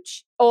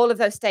approach, all of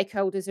those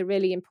stakeholders are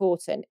really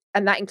important,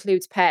 and that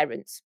includes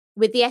parents.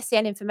 With the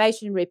SEN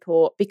information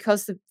report,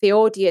 because the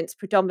audience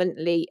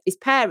predominantly is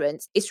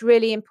parents, it's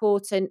really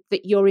important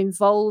that you're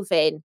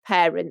involving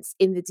parents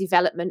in the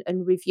development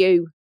and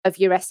review of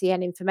your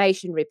SEN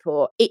information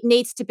report. It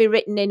needs to be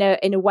written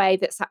in a way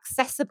that's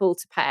accessible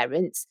to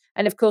parents.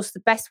 And of course, the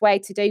best way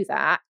to do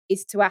that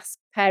is to ask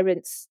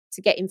parents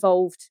to get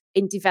involved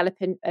in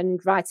developing and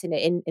writing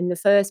it in the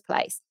first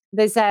place.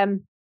 There's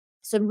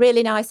some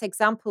really nice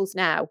examples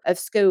now of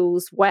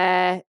schools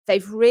where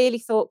they've really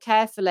thought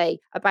carefully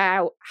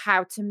about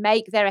how to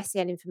make their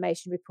SEN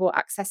information report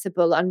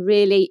accessible and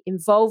really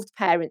involved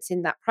parents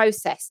in that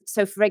process.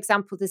 So, for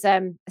example, there's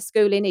a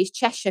school in East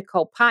Cheshire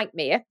called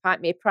Pikemere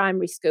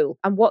Primary School.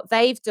 And what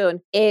they've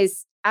done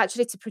is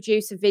actually to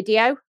produce a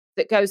video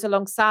that goes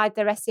alongside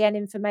their SEN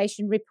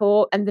information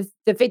report. And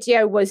the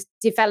video was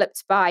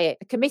developed by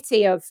a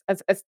committee of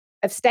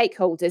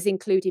stakeholders,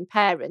 including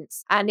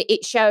parents. And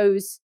it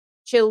shows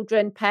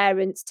children,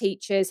 parents,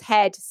 teachers,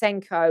 head,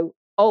 Senko,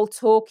 all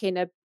talking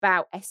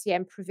about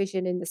SEN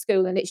provision in the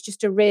school. And it's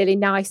just a really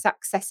nice,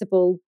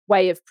 accessible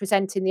way of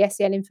presenting the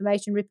SEN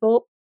information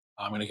report.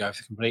 I'm going to go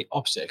for the complete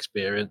opposite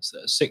experience.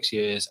 That 6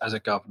 years as a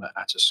governor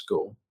at a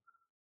school.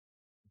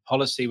 The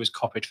policy was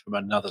copied from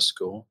another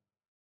school.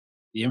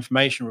 The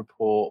information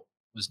report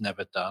was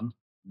never done.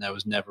 And there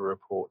was never a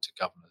report to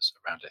governors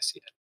around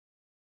SEN.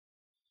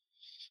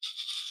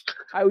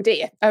 Oh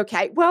dear.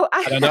 Okay. Well,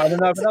 I don't know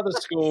of another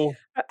school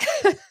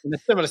in a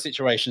similar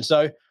situation.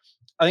 So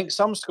I think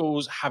some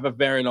schools have a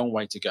very long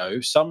way to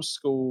go. Some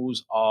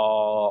schools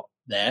are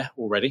there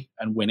already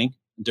and winning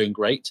and doing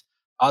great.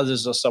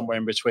 Others are somewhere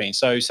in between.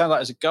 So it sounds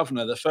like as a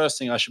governor, the first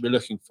thing I should be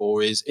looking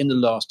for is in the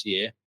last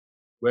year,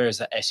 where is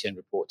that SEN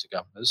report to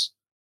governors?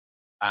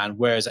 And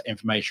where is that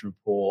information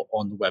report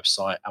on the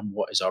website? And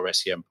what is our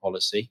SEN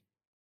policy?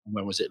 And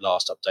when was it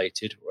last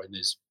updated? Or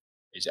is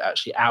it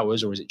actually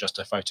ours, or is it just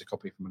a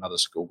photocopy from another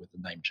school with the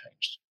name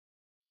changed?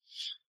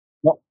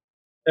 Well,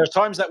 there are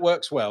times that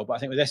works well, but I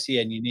think with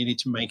SEN, you needed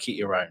to make it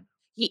your own.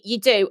 You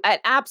do.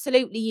 And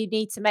absolutely, you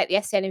need to make the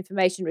SEN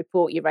information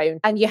report your own.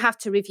 And you have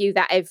to review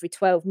that every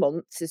 12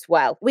 months as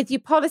well. With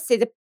your policy,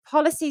 the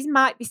policies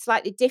might be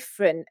slightly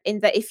different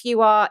in that if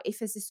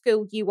as a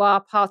school you are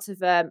part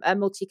of a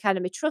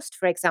multi-academy trust,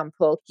 for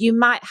example, you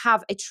might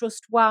have a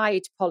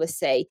trust-wide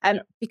policy.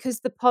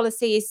 Because the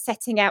policy is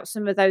setting out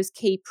some of those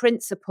key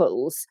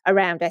principles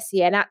around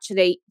SEN,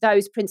 actually,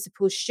 those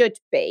principles should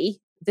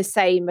be the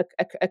same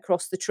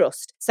across the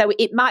trust. So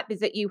it might be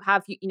that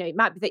it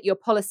might be that your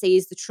policy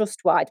is the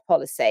trust-wide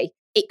policy.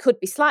 It could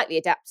be slightly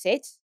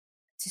adapted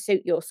to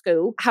suit your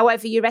school.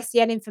 However, your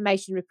SEN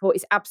information report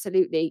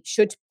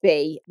should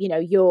be,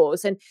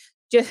 yours. And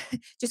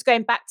just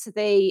going back to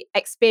the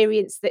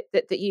experience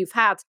that you've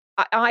had,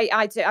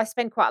 I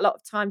spend quite a lot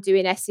of time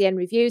doing SEN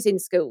reviews in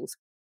schools.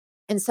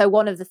 And so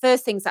one of the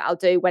first things that I'll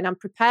do when I'm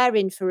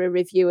preparing for a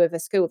review of a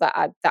school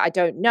that I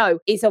don't know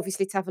is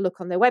obviously to have a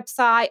look on their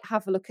website,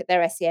 have a look at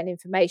their SEN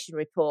information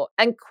report.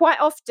 And quite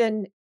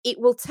often it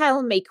will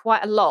tell me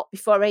quite a lot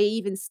before I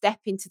even step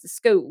into the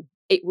school.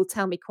 It will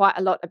tell me quite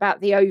a lot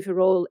about the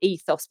overall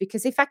ethos,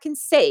 because if I can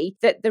see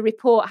that the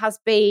report has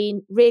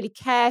been really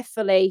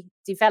carefully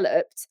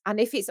developed, and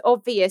if it's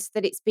obvious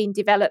that it's been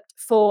developed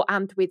for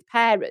and with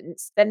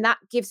parents, then that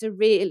gives a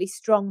really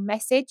strong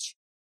message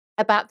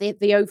about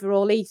the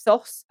overall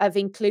ethos of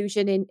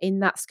inclusion in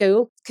that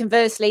school.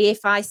 Conversely,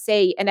 if I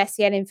see an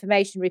SEN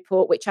information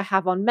report, which I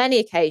have on many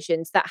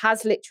occasions, that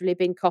has literally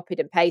been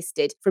copied and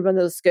pasted from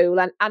another school,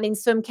 and in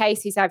some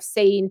cases I've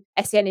seen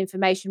SEN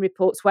information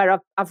reports where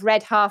I've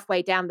read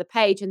halfway down the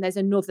page and there's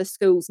another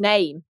school's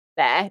name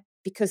there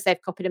because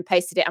they've copied and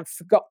pasted it and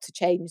forgot to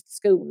change the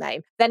school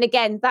name, then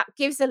again, that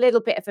gives a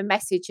little bit of a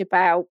message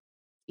about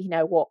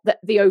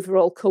the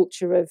overall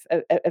culture of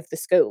the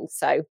school.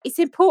 So it's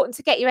important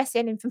to get your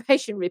SEN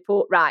information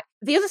report right.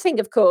 The other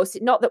thing, of course,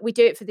 not that we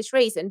do it for this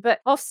reason,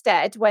 but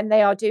Ofsted, when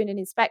they are doing an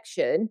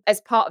inspection,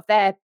 as part of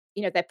their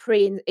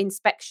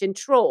pre-inspection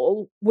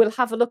trawl, will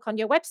have a look on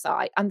your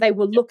website and they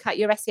will look at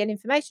your SEN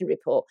information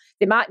report.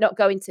 They might not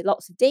go into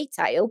lots of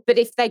detail, but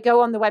if they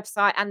go on the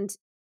website and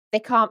they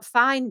can't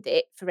find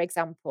it, for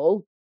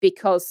example,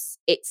 because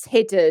it's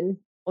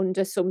hidden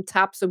under some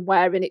tab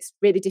somewhere and it's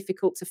really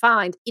difficult to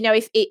find.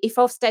 If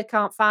Ofsted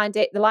can't find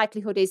it, the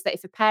likelihood is that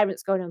if a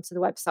parent's going onto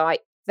the website,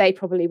 they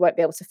probably won't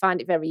be able to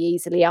find it very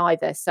easily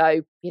either.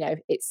 So,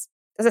 it's,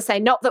 as I say,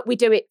 not that we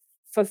do it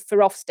for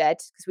Ofsted,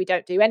 because we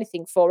don't do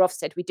anything for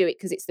Ofsted. We do it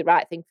because it's the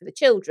right thing for the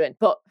children.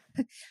 But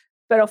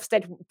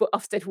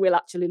Ofsted will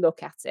actually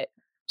look at it.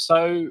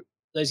 So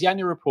there's the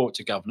annual report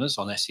to governors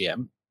on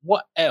SEM.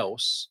 What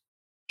else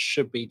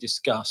should be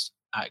discussed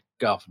at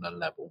governor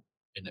level?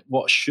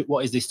 What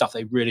is the stuff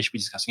they really should be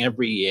discussing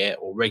every year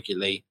or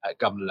regularly at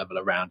governor level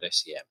around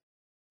SEM?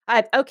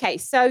 Okay,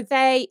 so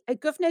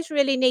governors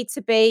really need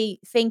to be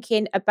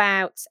thinking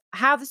about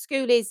how the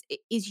school is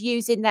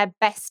using their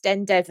best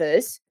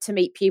endeavours to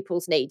meet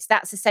pupils' needs.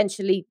 That's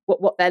essentially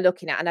what they're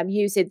looking at, and I'm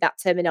using that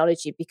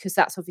terminology because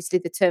that's obviously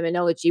the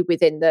terminology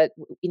within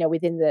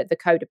the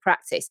code of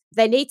practice.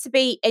 They need to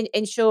be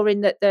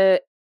ensuring that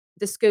the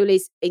school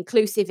is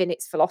inclusive in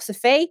its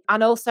philosophy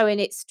and also in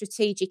its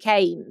strategic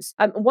aims.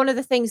 One of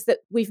the things that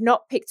we've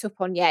not picked up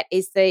on yet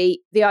is the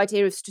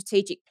idea of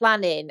strategic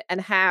planning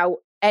and how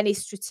any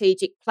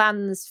strategic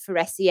plans for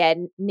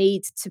SEN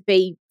need to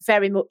be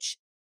very much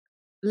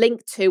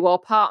linked to or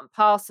part and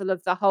parcel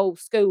of the whole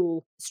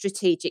school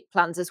strategic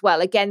plans as well,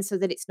 again, so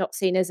that it's not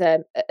seen as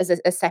a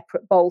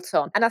separate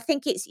bolt-on. And I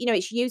think it's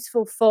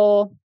useful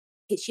for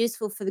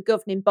the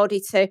governing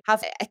body to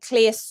have a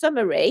clear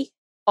summary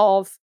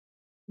of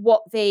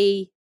what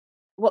the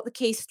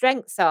key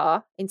strengths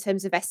are in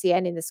terms of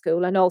SEN in the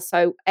school, and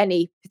also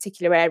any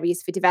particular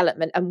areas for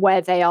development and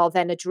where they are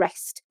then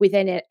addressed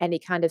within any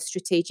kind of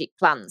strategic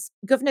plans.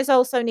 Governors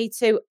also need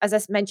to, as I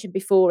mentioned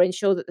before,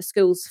 ensure that the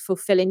school's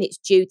fulfilling its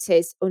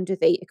duties under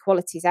the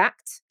Equalities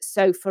Act.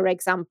 So, for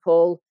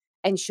example,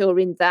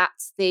 ensuring that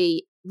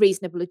the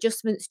reasonable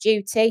adjustments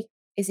duty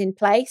is in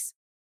place.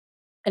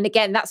 And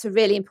again, that's a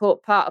really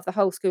important part of the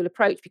whole school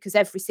approach, because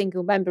every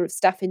single member of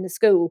staff in the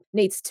school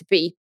needs to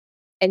be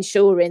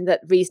ensuring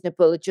that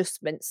reasonable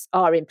adjustments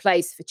are in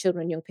place for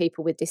children and young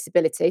people with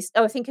disabilities.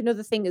 I think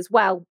another thing as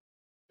well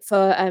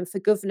for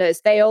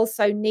governors, they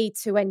also need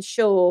to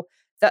ensure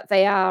that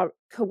they are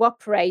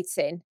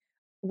cooperating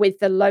with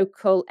the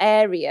local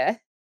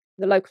area,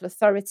 the local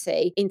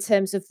authority, in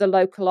terms of the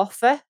local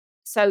offer.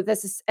 So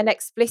there's an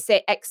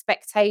explicit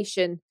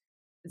expectation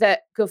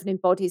that governing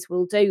bodies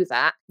will do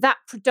that. That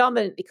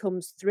predominantly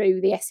comes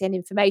through the SEN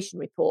information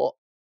report,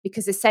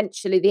 because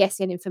essentially the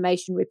SEN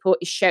information report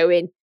is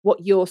showing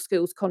what your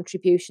school's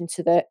contribution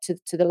to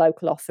the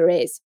local offer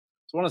is.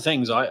 So one of the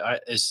things I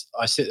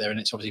sit there, and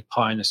it's obviously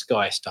pie in the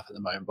sky stuff at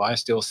the moment, but I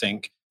still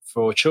think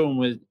for children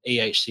with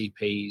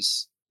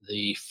EHCPs,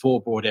 the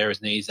 4 broad areas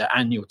needs, their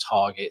annual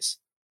targets,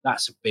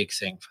 that's a big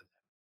thing for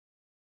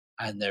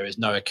them. And there is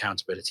no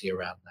accountability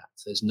around that.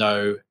 So there's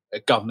no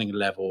governing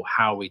level.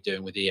 How are we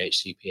doing with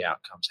EHCP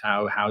outcomes?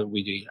 How are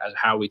we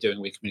doing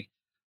with community?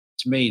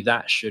 To me,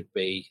 that should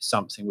be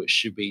something which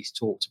should be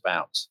talked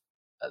about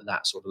at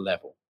that sort of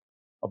level.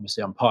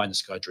 Obviously, I'm pie in the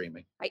sky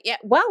dreaming. Yeah,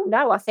 well,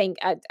 no, I think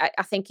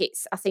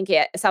it's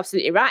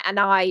absolutely right, and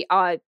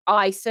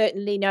I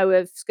certainly know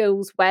of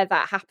schools where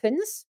that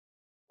happens.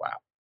 Wow.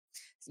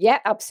 Yeah,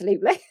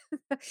 absolutely.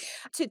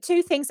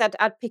 Two things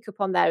I'd pick up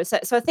on there. So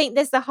I think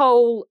there's the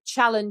whole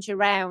challenge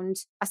around,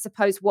 I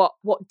suppose, what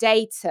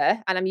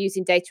data, and I'm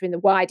using data in the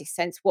widest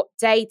sense, what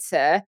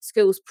data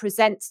schools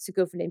present to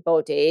governing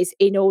bodies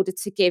in order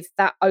to give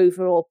that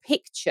overall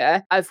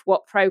picture of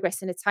what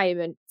progress and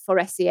attainment for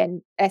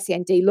SEND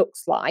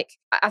looks like.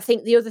 I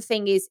think the other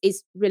thing is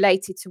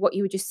related to what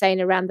you were just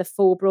saying around the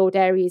 4 broad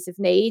areas of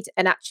need,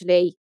 and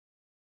actually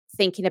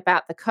thinking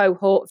about the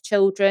cohort of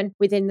children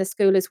within the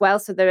school as well.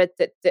 So there are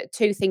the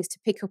 2 things to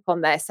pick up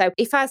on there. So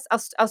if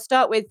I'll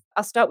start with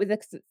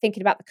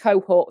thinking about the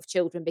cohort of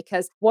children,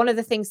 because one of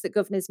the things that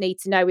governors need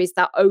to know is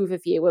that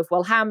overview of,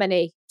 well, how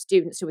many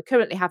students do we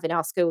currently have in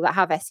our school that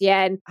have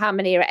SEN, how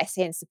many are at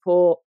SEN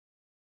support,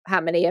 how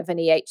many have an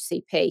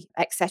EHCP,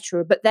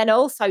 etc. But then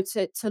also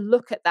to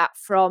look at that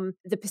from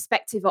the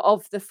perspective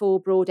of the 4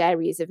 broad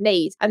areas of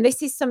need. And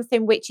this is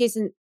something which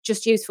isn't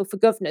just useful for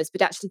governors,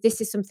 but actually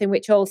this is something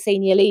which all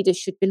senior leaders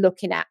should be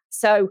looking at.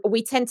 So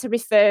we tend to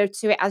refer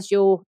to it as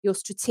your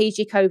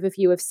strategic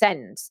overview of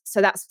SEND. So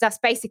that's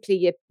basically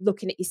you're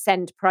looking at your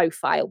SEND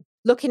profile,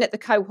 looking at the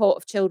cohort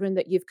of children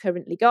that you've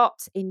currently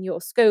got in your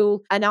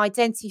school, and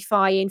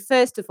identifying,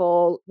 first of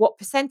all, what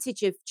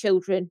percentage of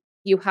children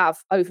you have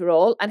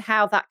overall and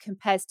how that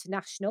compares to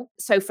national.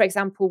 So, for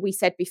example, we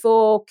said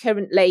before,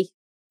 currently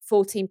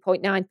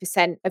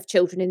 14.9% of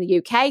children in the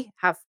UK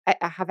have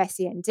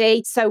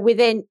SEND. So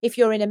if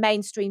you're in a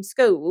mainstream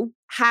school,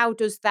 how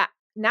does that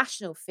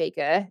national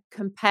figure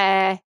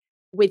compare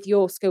with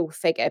your school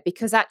figure?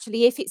 Because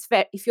actually,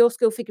 if your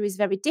school figure is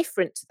very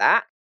different to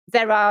that,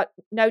 there are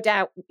no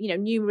doubt,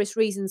 numerous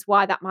reasons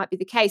why that might be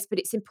the case, but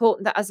it's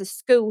important that as a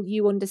school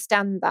you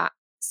understand that.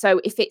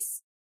 So if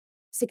it's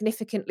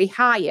significantly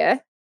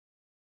higher,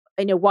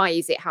 why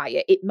is it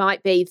higher? It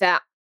might be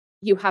that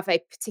you have a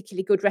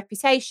particularly good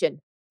reputation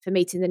for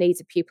meeting the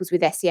needs of pupils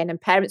with SEN and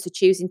parents are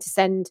choosing to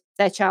send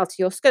their child to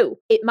your school.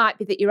 It might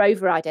be that you're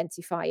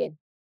over-identifying,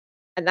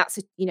 and that's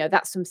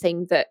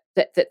something that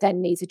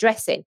then needs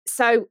addressing.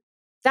 So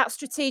that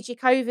strategic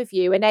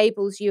overview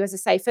enables you, as I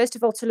say, first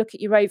of all, to look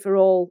at your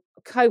overall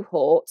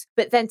cohort,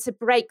 but then to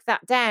break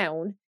that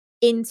down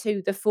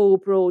into the 4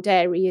 broad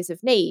areas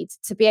of need,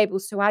 to be able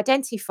to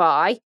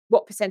identify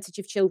what percentage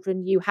of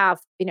children you have,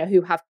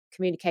 who have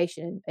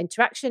communication and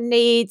interaction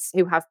needs,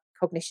 who have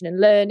cognition and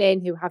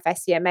learning, who have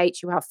SEMH,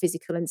 who have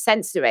physical and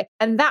sensory.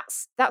 And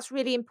that's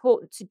really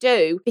important to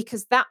do,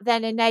 because that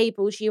then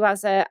enables you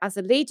as a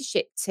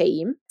leadership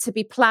team to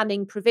be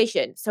planning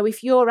provision. So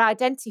if you're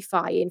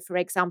identifying, for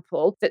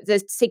example, that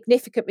the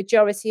significant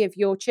majority of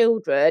your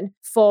children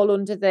fall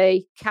under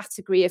the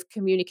category of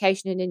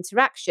communication and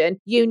interaction,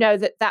 you know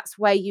that that's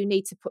where you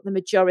need to put the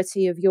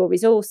majority of your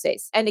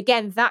resources. And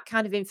again, that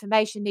kind of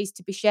information needs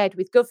to be shared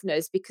with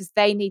governors, because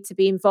they need to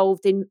be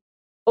involved in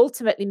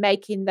ultimately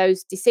making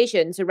those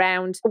decisions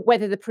around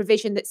whether the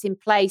provision that's in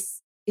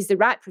place is the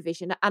right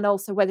provision, and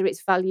also whether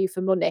it's value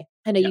for money.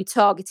 And are you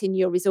targeting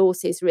your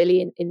resources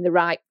really in the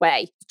right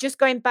way? Just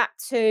going back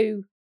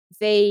to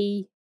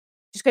the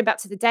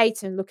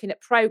data and looking at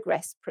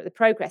the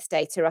progress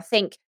data, I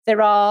think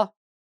there are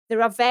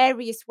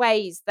various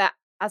ways that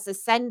as a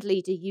SEND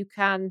leader you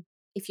can,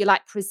 if you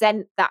like,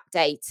 present that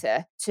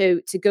data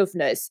to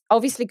governors.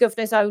 Obviously,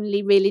 governors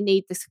only really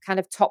need this kind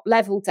of top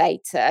level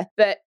data,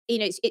 but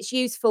it's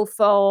useful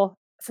for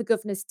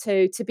governors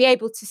to be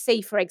able to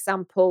see, for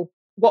example,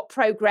 what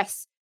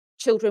progress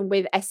children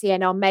with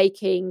SEN are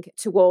making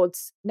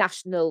towards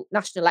national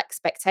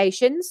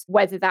expectations,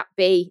 whether that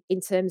be in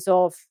terms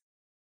of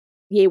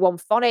year one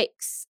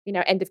phonics,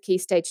 end of key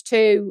stage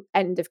 2,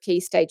 end of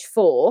key stage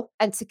 4,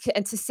 and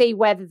to see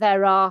whether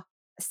there are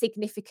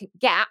significant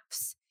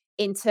gaps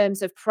in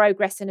terms of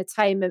progress and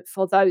attainment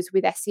for those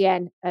with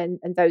SEN and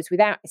those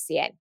without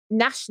SEN.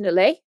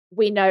 Nationally,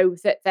 we know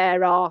that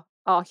there are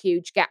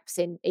huge gaps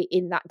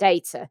in that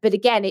data. But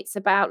again, it's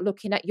about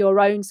looking at your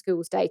own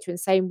school's data and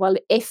saying, well,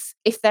 if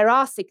there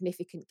are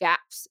significant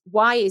gaps,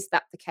 why is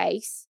that the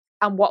case?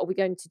 And what are we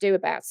going to do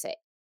about it?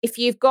 If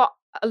you've got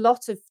a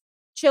lot of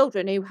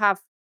children who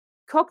have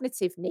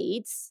cognitive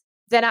needs,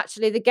 then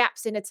actually the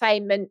gaps in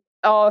attainment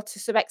are to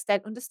some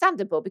extent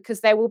understandable,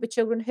 because there will be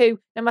children who,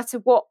 no matter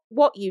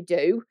what you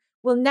do,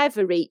 will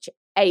never reach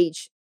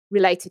age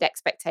related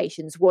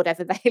expectations,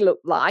 whatever they look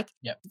like.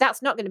 Yep.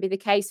 That's not going to be the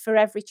case for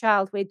every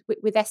child with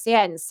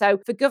SEN. So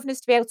for governors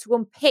to be able to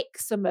unpick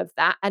some of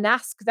that and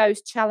ask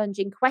those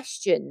challenging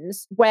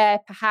questions where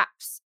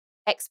perhaps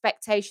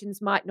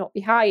expectations might not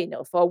be high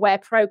enough, or where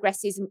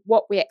progress isn't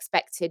what we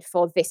expected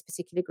for this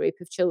particular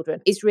group of children,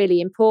 is really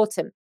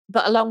important.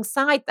 But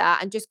alongside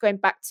that, and just going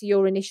back to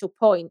your initial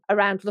point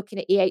around looking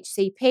at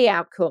EHCP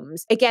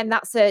outcomes, again,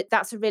 that's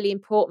a really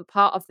important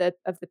part of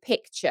the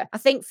picture. I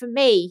think for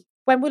me,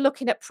 when we're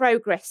looking at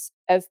progress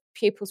of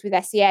pupils with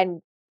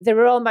SEN, there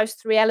are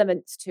almost 3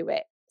 elements to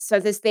it. So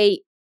there's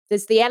the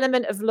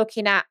element of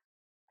looking at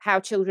how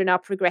children are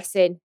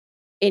progressing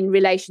in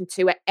relation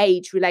to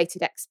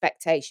age-related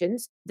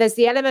expectations. There's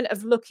the element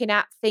of looking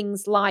at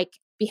things like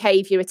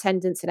behaviour,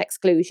 attendance and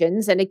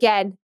exclusions. And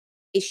again,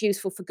 it's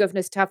useful for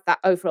governors to have that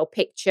overall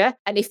picture.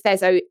 And if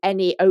there's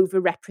any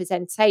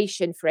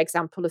overrepresentation, for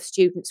example, of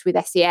students with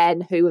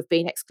SEN who have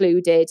been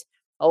excluded,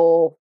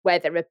 or where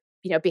there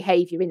are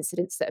behaviour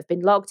incidents that have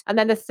been logged. And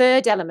then the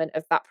third element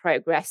of that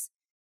progress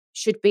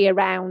should be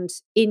around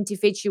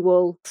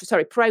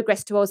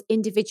progress towards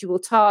individual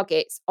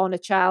targets on a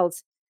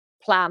child's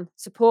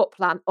support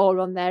plan, or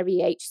on their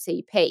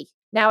EHCP.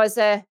 Now, as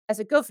a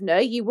governor,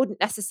 you wouldn't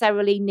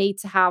necessarily need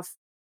to have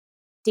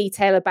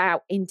detail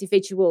about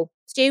individual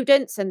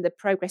students and the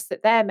progress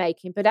that they're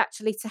making, but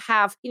actually to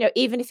have,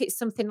 even if it's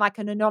something like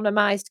an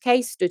anonymised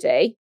case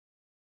study,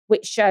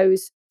 which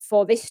shows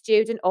for this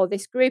student or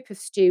this group of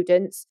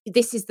students,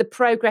 this is the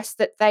progress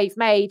that they've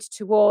made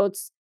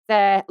towards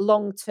their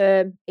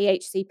long-term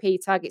EHCP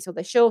targets, or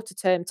their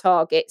shorter-term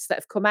targets that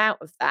have come out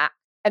of that,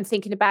 and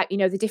thinking about,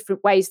 the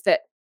different ways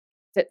that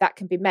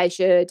can be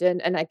measured,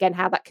 and again,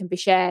 how that can be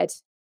shared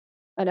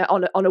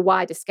on a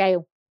wider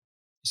scale.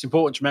 It's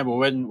important to remember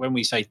when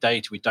we say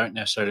data, we don't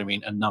necessarily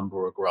mean a number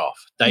or a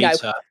graph.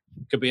 Data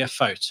could be a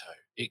photo.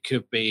 It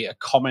could be a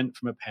comment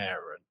from a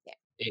parent. Yeah.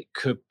 It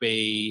could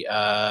be,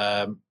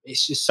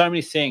 it's just so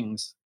many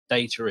things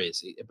data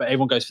is, but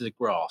everyone goes for the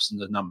graphs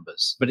and the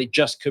numbers. But it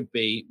just could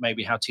be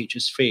maybe how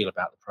teachers feel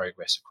about the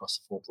progress across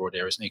the 4 broad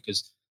areas.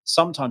 Because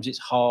sometimes it's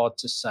hard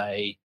to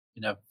say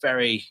in a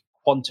very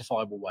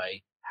quantifiable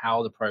way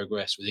how the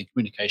progress within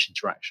communication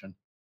interaction.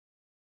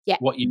 Yeah.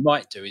 What you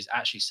might do is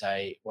actually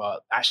say,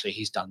 well, actually,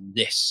 he's done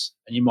this.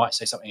 And you might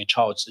say something a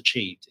child's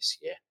achieved this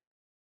year.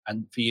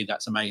 And for you,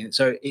 that's amazing.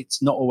 So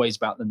it's not always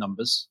about the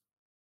numbers.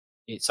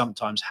 It's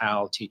sometimes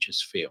how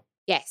teachers feel.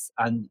 Yes.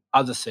 And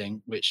other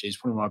thing, which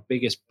is one of my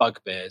biggest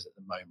bugbears at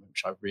the moment,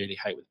 which I really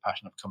hate with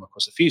passion, I've come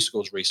across a few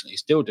schools recently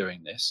still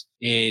doing this,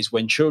 is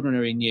when children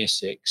are in year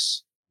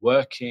 6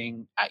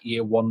 working at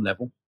year 1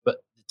 level, but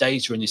the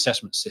data in the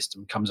assessment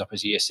system comes up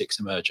as year 6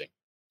 emerging.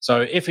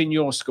 So if in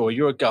your school,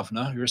 you're a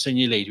governor, you're a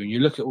senior leader, and you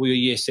look at all your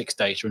year 6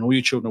 data and all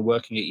your children are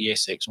working at year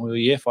 6, and all your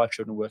year 5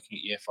 children are working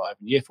at year 5,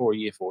 and year 4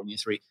 and year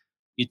 3,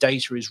 your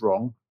data is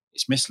wrong,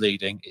 it's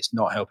misleading, it's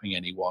not helping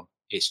anyone,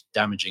 it's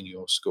damaging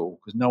your school,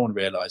 because no one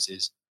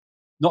realizes,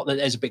 not that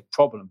there's a big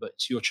problem, but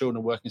your children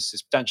are working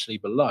substantially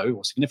below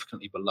or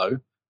significantly below,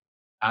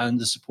 and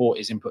the support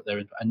is input there,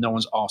 and no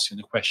one's asking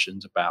the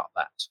questions about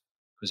that,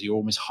 because you're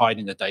almost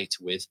hiding the data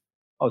with,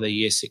 oh, they're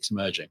year 6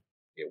 emerging.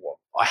 Year what?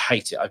 I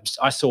hate it.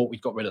 I thought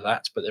we'd got rid of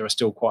that, but there are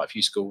still quite a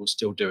few schools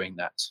still doing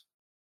that,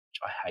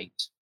 which I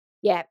hate.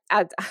 Yeah,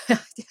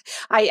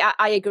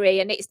 I agree,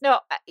 and it's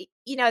not.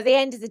 At the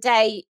end of the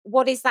day,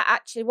 what is that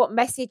actually? What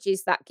message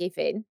is that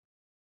giving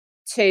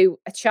to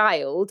a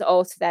child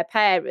or to their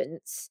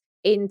parents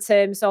in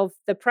terms of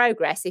the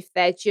progress if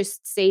they're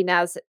just seen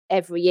as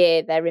every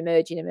year they're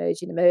emerging,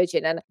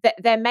 and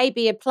there may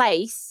be a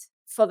place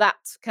for that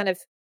kind of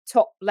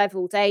top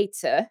level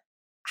data.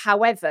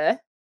 However,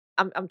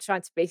 I'm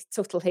trying to be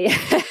subtle here.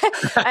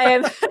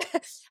 um,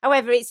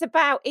 however, it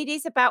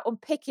is about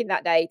unpicking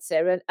that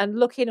data and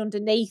looking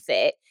underneath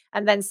it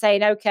and then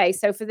saying, okay,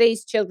 so for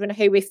these children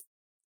who, if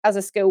as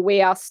a school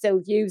we are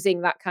still using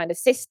that kind of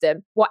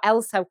system, what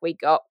else have we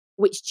got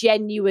which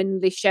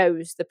genuinely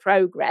shows the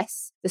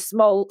progress, the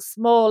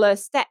smaller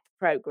step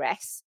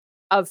progress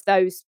of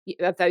those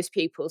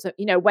pupils?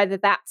 Whether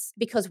that's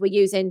because we're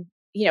using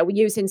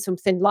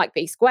something like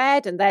B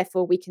squared, and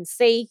therefore we can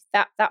see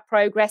that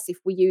progress. If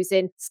we're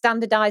using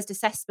standardized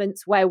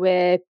assessments where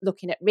we're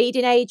looking at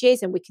reading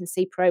ages and we can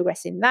see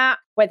progress in that,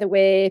 whether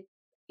we're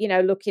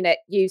looking at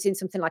using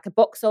something like a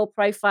Boxall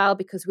profile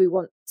because we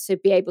want to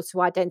be able to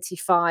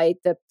identify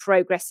the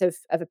progress of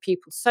a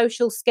pupil's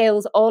social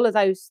skills. All of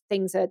those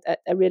things are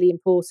really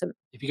important.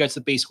 If you go to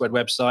the B Squared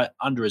website,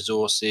 under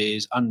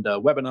resources, under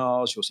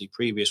webinars, you'll see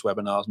previous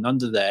webinars. And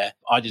under there,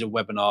 I did a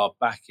webinar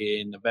back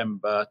in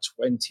November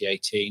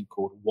 2018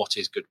 called What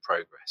is Good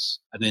Progress?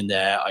 And in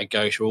there, I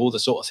go through all the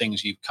sort of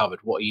things you've covered.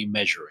 What are you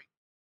measuring?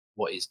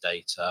 What is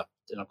data?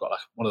 Then I've got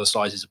one of the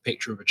slides is a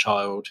picture of a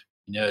child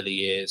in early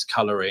years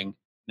colouring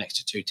next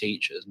to two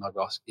teachers. And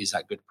I've asked, is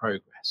that good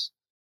progress?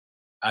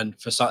 And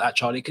for that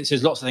child, because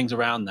there's lots of things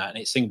around that. And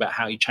it's thinking about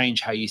how you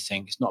change how you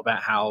think. It's not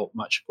about how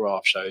much a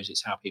graph shows,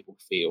 it's how people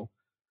feel.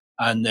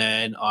 And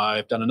then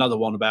I've done another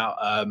one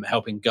about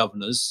helping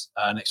governors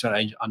next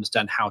to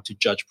understand how to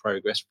judge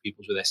progress for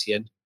pupils with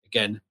SEN.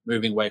 Again,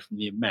 moving away from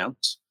the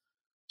amount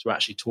to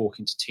actually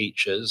talking to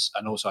teachers.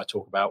 And also I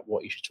talk about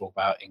what you should talk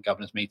about in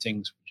governors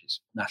meetings, which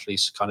is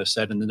Natalie's kind of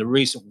said. And then the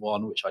recent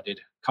one, which I did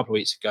a couple of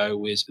weeks ago,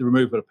 was the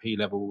removal of P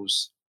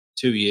levels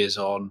 2 years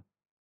on,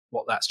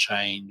 what that's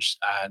changed,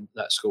 and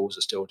that schools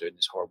are still doing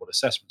this horrible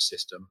assessment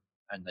system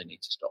and they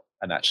need to stop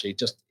and actually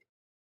just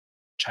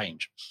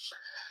change.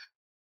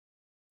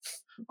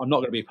 I'm not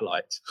going to be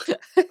polite.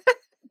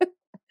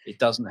 It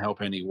doesn't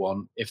help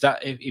anyone. If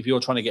you're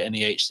trying to get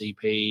any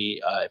HCP,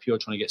 if you're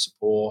trying to get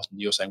support and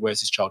you're saying,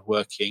 where's this child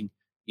working,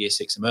 year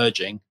 6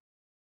 emerging,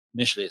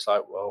 initially it's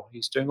like, well,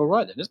 he's doing all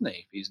right then, isn't he?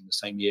 If he's in the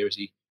same year as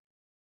he,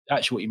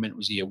 actually what you meant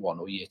was year 1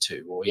 or year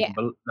 2 or even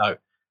below. No.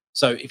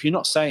 So if you're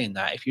not saying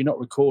that, if you're not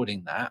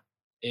recording that,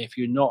 if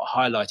you're not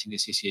highlighting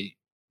this issue,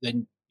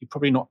 then you're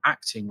probably not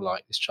acting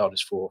like this child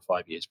is 4 or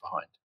 5 years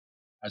behind.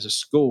 As a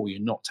school,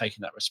 you're not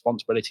taking that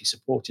responsibility,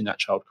 supporting that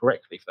child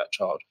correctly for that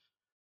child.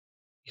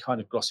 You're kind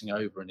of glossing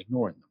over and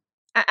ignoring them.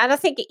 And I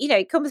think,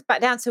 it comes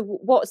back down to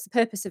what's the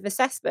purpose of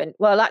assessment?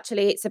 Well,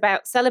 actually, it's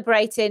about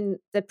celebrating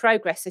the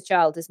progress a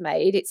child has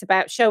made. It's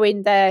about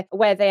showing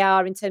where they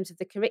are in terms of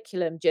the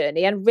curriculum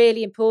journey. And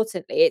really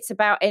importantly, it's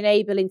about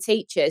enabling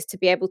teachers to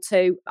be able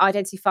to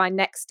identify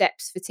next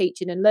steps for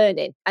teaching and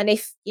learning. And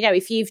if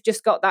you've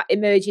just got that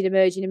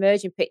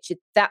emerging picture,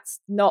 that's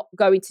not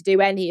going to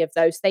do any of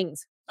those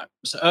things.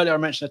 So earlier I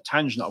mentioned a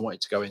tangent I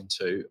wanted to go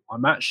into.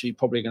 I'm actually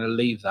probably going to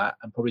leave that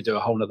and probably do a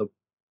whole other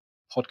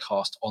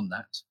podcast on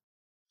that.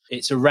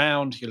 It's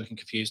around, you're looking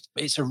confused,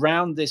 it's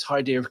around this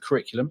idea of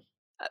curriculum.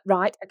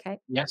 Right, okay.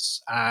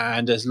 Yes,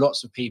 and there's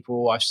lots of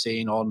people I've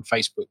seen on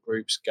Facebook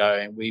groups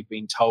going, we've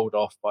been told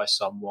off by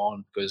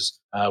someone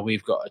because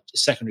we've got a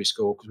secondary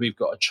school, because we've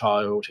got a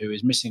child who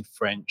is missing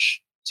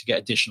French to get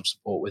additional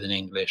support within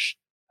English,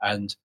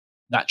 and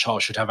that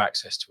child should have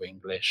access to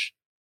English.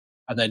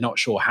 And they're not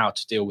sure how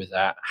to deal with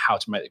that, how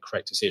to make the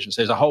correct decision.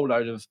 So there's a whole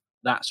load of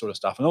that sort of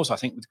stuff. And also I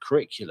think with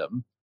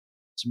curriculum,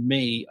 to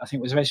me, I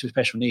think with especially with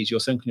special needs, you're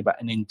thinking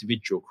about an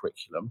individual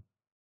curriculum.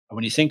 And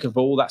when you think of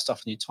all that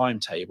stuff in your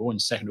timetable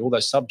and secondary, all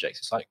those subjects,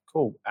 it's like,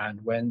 cool. And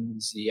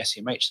when's the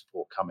SEMH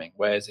support coming?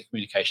 Where's the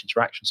communication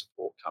interaction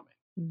support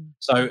coming?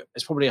 So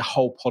it's probably a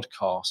whole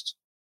podcast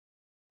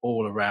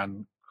all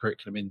around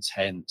curriculum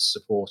intent,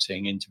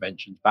 supporting,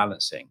 interventions,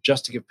 balancing,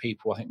 just to give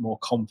people, I think, more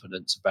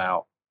confidence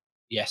about,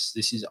 yes,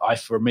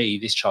 for me,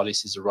 this child,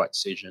 this is the right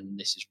decision.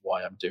 This is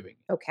why I'm doing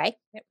it. Okay.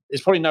 Yep.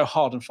 There's probably no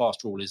hard and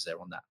fast rule, is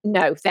there, on that?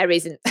 No, there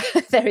isn't.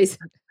 There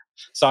isn't.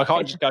 So I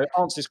can't just go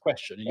answer this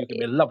question and you give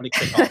me a lovely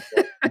quick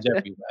answer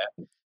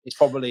everywhere. It's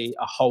probably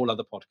a whole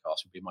other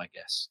podcast would be my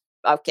guess.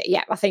 Okay,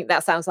 yeah, I think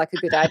that sounds like a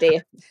good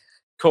idea.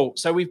 Cool.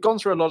 So we've gone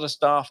through a lot of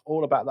stuff,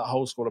 all about that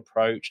whole school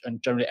approach,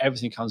 and generally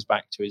everything comes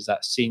back to is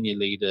that senior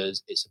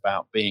leaders. It's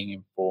about being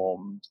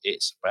informed.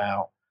 It's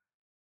about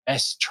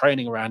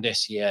training around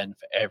SEN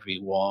for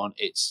everyone.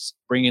 It's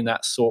bringing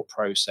that thought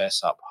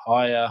process up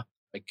higher.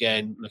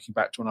 Again, looking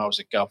back to when I was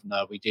a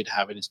governor, we did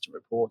have instant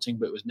reporting,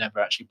 but it was never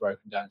actually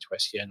broken down to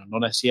SEN or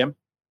non-SEN.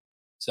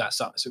 So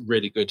that's a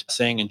really good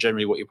thing. And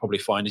generally what you probably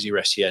find is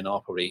your SEN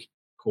are probably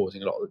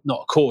causing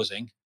not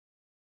causing,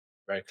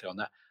 very clear on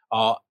that,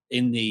 are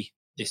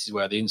this is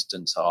where the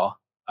incidents are.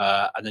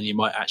 And then you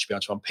might actually be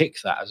able to unpick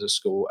that as a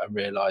school and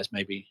realise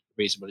maybe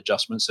reasonable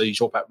adjustments. So you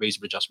talk about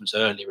reasonable adjustments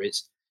earlier.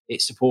 It's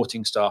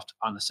supporting staff to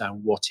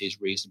understand what is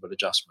reasonable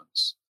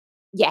adjustments.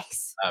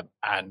 Yes.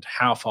 And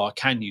how far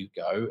can you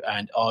go?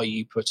 And are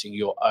you putting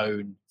your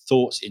own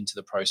thoughts into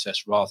the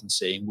process rather than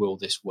saying, will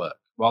this work?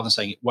 Rather than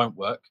saying it won't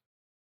work,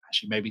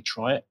 actually maybe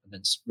try it and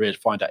then really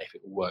find out if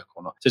it will work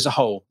or not. So as a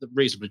whole, the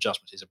reasonable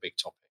adjustment is a big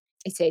topic.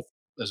 It is.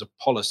 There's a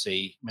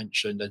policy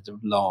mentioned at the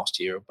last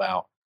year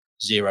about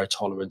zero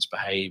tolerance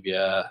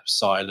behavior,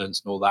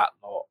 silence, and all that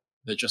lot.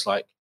 They're just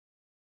like,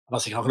 and I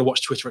think I'm going to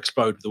watch Twitter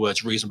explode with the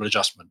words reasonable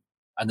adjustment.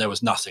 And there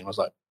was nothing. I was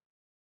like,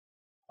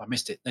 I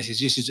missed it. This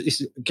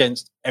is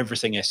against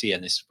everything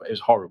SEN. It was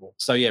horrible.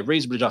 So yeah,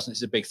 reasonable adjustment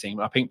is a big thing.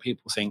 I think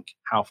people think,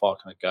 how far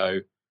can I go?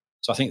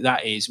 So I think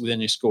that is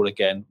within your school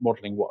again,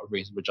 modelling what a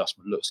reasonable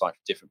adjustment looks like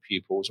for different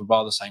pupils, and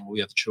rather saying, well,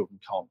 yeah, the children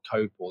can't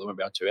cope or they won't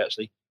be able to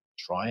actually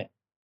try it.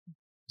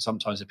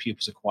 Sometimes the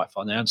pupils are quite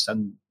fun. They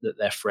understand that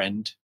their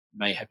friend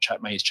may have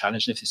is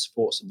challenged, and if this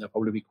supports them, they'll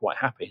probably be quite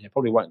happy. They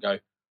probably won't go,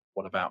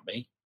 "What about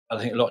me?" And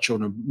I think a lot of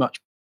children are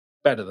much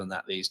better than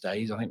that these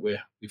days. I think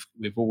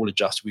we've all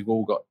adjusted. We've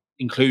all got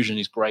inclusion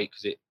is great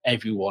because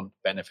everyone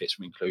benefits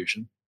from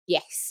inclusion.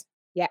 Yes.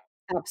 Yeah.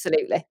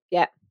 Absolutely.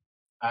 Yeah.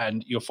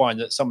 And you'll find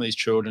that some of these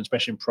children,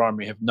 especially in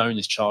primary, have known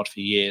this child for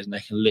years, and they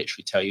can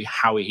literally tell you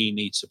how he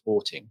needs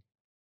supporting,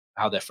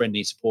 how their friend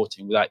needs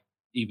supporting, without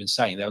even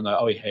saying. They'll know,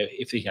 oh,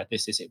 if he had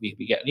this, it would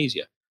be getting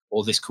easier,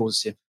 or this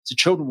causes him. So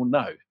children will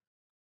know.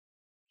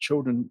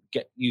 Children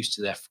get used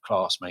to their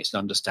classmates and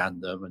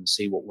understand them and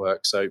see what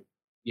works. So,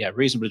 yeah,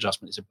 reasonable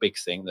adjustment is a big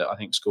thing that I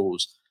think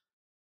schools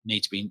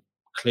need to be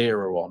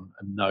clearer on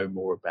and know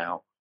more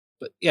about.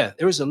 But yeah,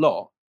 there is a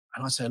lot,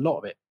 and I'd say a lot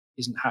of it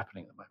isn't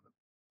happening at the moment.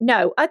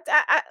 No,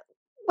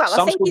 well, I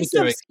Some think schools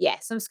in are doing.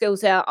 some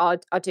schools are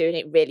doing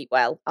it really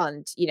well,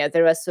 and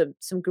there are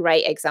some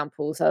great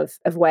examples of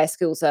where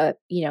schools are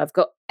have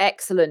got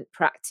excellent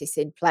practice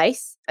in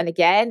place. And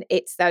again,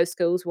 it's those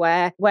schools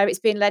where it's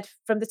being led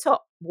from the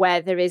top,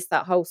 where there is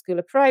that whole school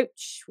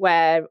approach,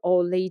 where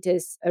all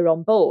leaders are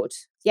on board.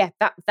 Yeah,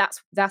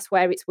 that's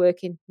where it's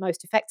working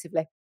most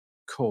effectively.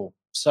 Cool.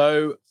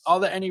 So, are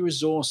there any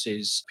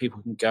resources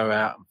people can go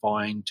out and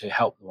find to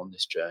help them on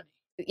this journey?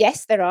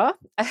 Yes, there are.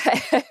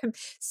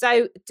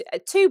 So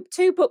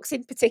two books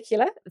in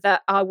particular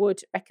that I would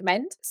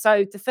recommend.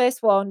 So the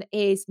first one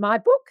is my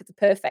book, The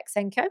Perfect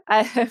Senko.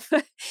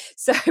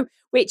 So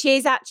which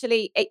is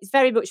actually, it's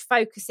very much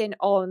focusing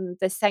on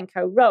the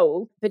Senko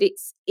role, but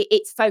it's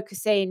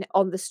focusing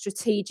on the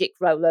strategic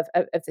role of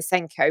the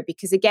Senko,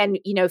 because again,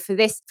 for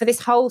this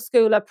whole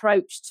school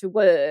approach to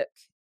work,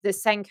 the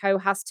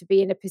Senko has to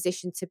be in a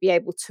position to be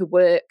able to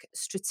work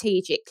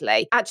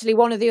strategically. Actually,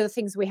 one of the other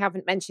things we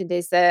haven't mentioned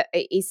is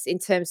in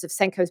terms of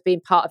Senkos being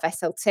part of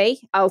SLT.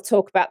 I'll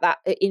talk about that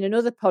in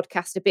another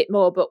podcast a bit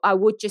more, but I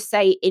would just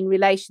say in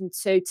relation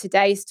to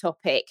today's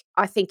topic,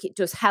 I think it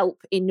does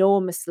help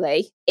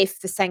enormously if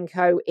the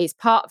Senko is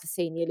part of the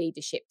senior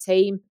leadership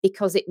team,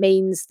 because it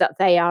means that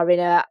they are in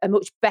a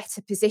much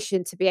better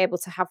position to be able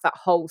to have that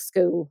whole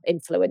school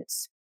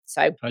influence.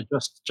 So Can I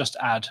just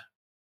add,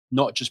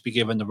 not just be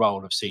given the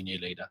role of senior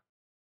leader,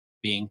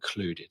 be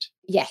included.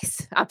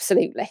 yes,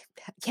 absolutely.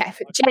 Yeah,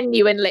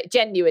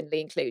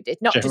 genuinely included,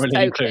 not just Generally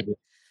totally. included.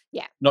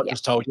 Yeah, Not yeah,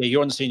 just told, yeah,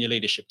 you're on the senior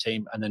leadership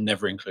team and then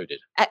never included.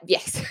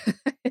 yes,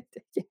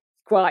 Yeah,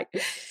 quite.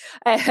 So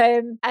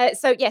I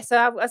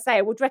say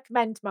I would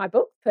recommend my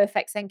book,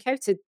 Perfect Senko,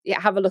 to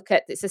have a look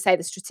at, as I say,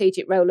 the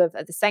strategic role of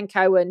the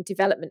Senko and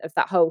development of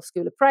that whole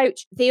school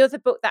approach. The other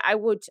book that I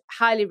would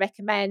highly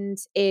recommend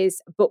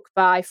is a book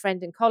by a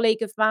friend and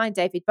colleague of mine,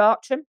 David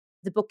Bartram.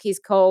 The book is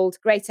called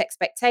Great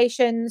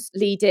Expectations,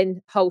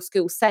 Leading Whole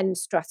School Send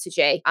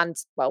Strategy. And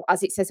well,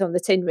 as it says on the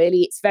tin,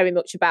 really, it's very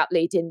much about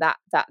leading that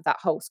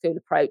whole school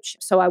approach.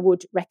 So I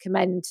would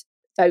recommend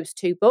those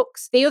two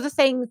books. The other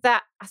thing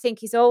that I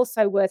think is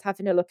also worth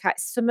having a look at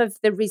is some of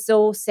the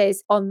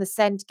resources on the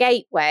Send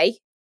Gateway,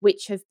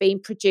 which have been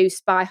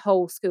produced by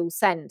Whole School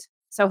Send.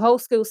 So Whole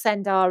School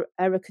Send are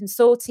a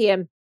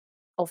consortium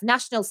of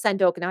national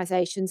send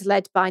organisations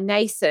led by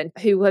NASON,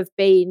 who have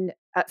been,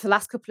 for the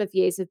last couple of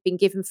years, have been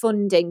given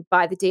funding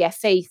by the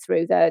DfE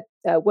through the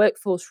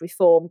workforce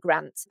reform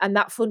grant. And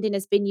that funding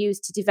has been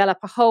used to develop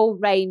a whole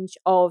range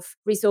of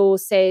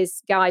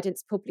resources,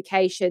 guidance,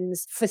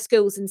 publications for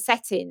schools and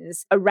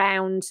settings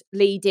around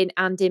leading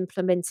and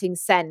implementing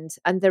send.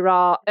 And there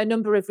are a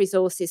number of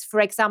resources. For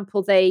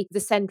example, the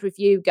Send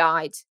Review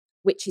Guide,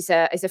 which is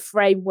a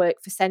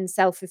framework for send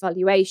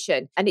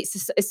self-evaluation. And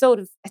it's a sort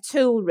of a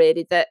tool,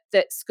 really, that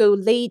school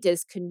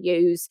leaders can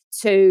use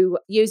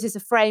as a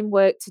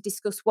framework to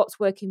discuss what's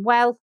working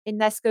well in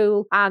their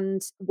school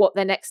and what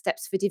their next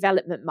steps for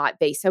development might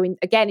be. So in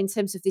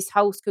terms of this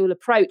whole school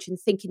approach and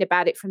thinking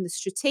about it from the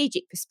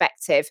strategic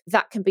perspective,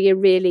 that can be a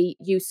really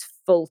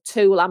useful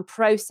tool and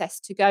process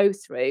to go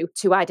through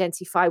to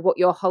identify what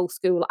your whole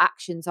school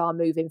actions are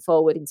moving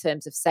forward in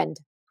terms of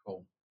send.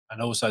 Cool.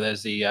 And also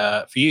there's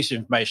the, for use of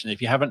information,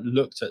 if you haven't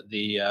looked at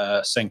the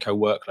Senko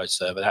workload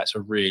survey, that's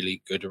a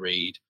really good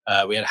read.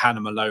 We had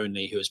Hannah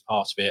Maloney, who was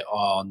part of it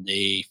on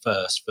the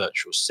first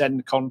virtual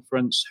Send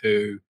conference,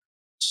 who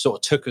sort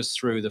of took us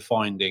through the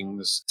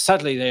findings.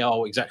 Sadly, they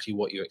are exactly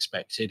what you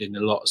expected. In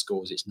a lot of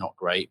schools, it's not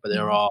great, but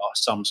there are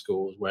some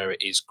schools where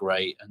it is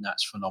great, and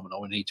that's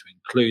phenomenal. We need to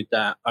include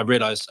that. I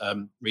realised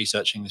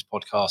researching this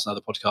podcast,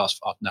 another podcast,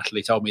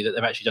 Natalie told me that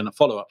they've actually done a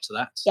follow-up to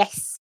that.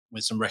 Yes.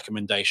 With some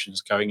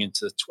recommendations going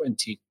into the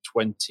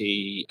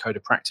 2020 Code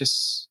of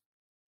Practice.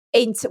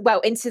 Into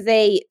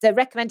the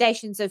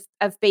recommendations of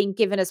being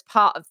given as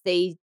part of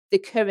the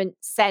current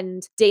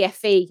Send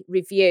DFE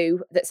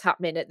review that's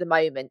happening at the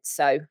moment.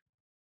 So,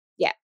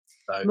 yeah,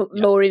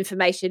 more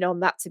information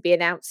on that to be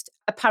announced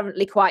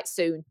apparently quite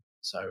soon.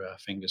 So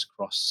fingers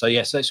crossed. So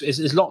yes,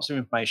 there's lots of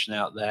information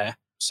out there.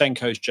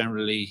 Senkos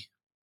generally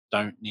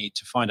don't need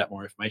to find out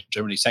more information.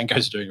 Generally,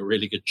 Senkos are doing a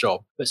really good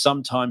job, but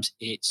sometimes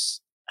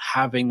it's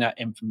having that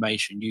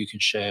information you can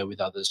share with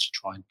others to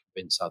try and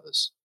convince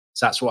others.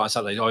 So that's what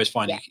I always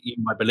find. You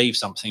might believe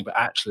something, but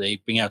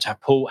actually being able to have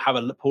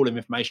a pool of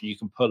information you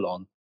can pull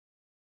on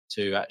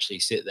to actually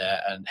sit there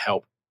and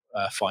help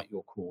fight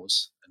your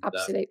cause and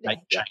make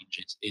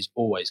changes is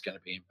always going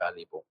to be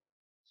invaluable.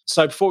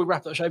 So before we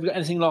wrap up the show, have you got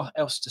anything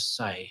else to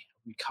say?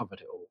 We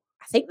covered it all.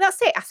 I think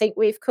that's it. I think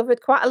we've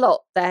covered quite a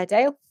lot there,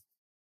 Dale.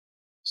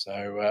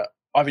 So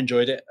I've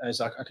enjoyed it.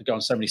 As I could go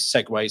on so many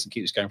segues and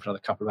keep this going for another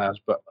couple of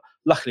hours, but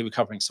luckily we're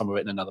covering some of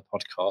it in another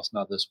podcast, and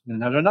others we're going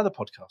to have another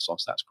podcast on,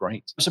 so that's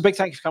great. So big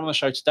thank you for coming on the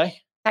show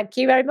today. Thank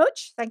you very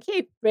much. Thank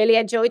you. Really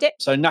enjoyed it.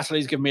 So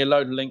Natalie's given me a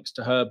load of links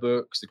to her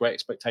books, the Great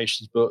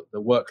Expectations book,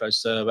 the Workload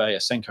Survey, a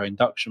Senko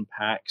induction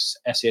packs,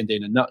 SEND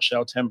in a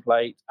Nutshell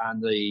template,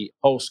 and the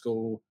whole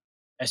school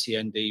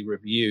SEND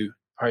review.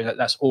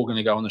 That's all going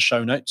to go on the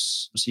show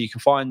notes. So you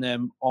can find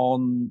them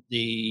on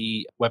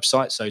the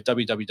website, so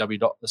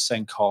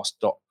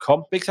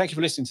www.thesencast.com. Big thank you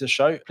for listening to the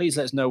show. Please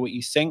let us know what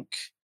you think.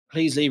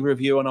 Please leave a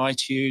review on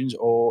iTunes,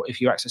 or if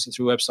you access it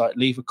through a website,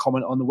 leave a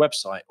comment on the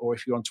website. Or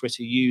if you're on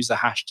Twitter, use the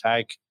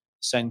hashtag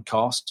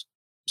Sendcast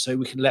so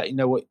we can let you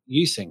know what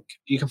you think.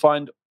 You can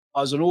find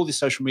us on all the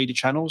social media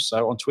channels.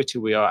 So on Twitter,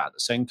 we are at the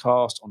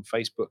Sendcast, on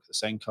Facebook, the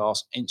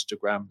Sendcast,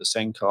 Instagram, the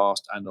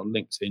Sendcast, and on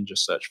LinkedIn,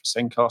 just search for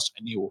Sendcast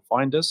and you will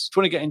find us. If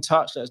you want to get in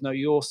touch, let us know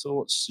your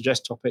thoughts,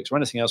 suggest topics, or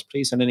anything else,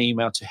 please send an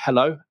email to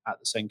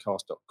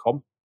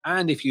hello@thesendcast.com.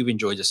 And if you've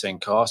enjoyed the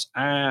Sendcast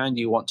and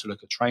you want to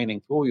look at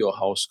training for your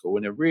whole school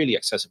in a really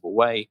accessible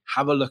way,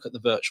 have a look at the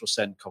virtual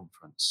Send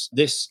conference.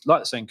 This,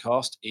 like the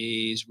Sendcast,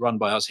 is run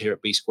by us here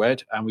at B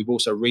Squared, and we've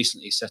also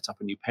recently set up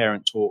a new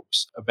Parent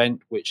Talks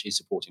event, which is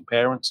supporting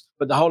parents.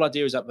 But the whole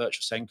idea is that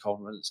virtual Send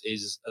conference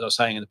is, as I was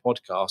saying in the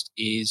podcast,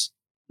 is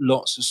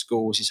lots of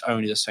schools, it's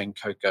only the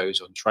Senko goes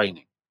on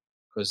training,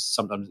 because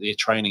sometimes the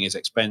training is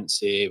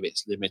expensive,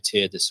 it's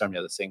limited, there's so many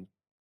other things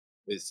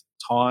with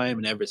time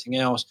and everything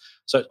else.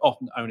 So it's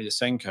often only the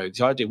Senko.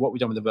 The idea, what we've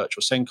done with the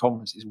virtual Send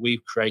conference, is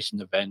we've created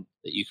an event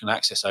that you can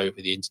access over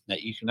the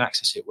internet. You can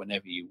access it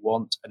whenever you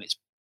want, and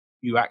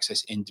you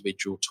access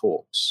individual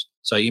talks.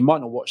 So you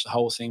might not watch the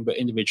whole thing, but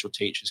individual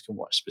teachers can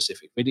watch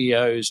specific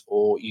videos,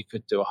 or you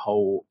could do a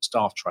whole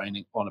staff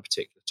training on a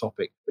particular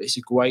topic. But it's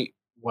a great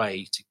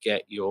way to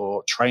get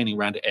your training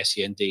around at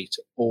SEND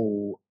to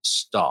all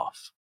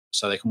staff,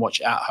 so they can watch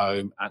it at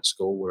home, at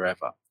school,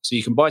 wherever. So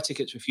you can buy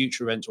tickets for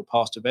future events or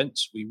past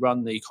events. We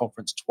run the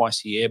conference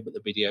twice a year, but the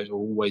videos are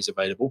always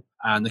available.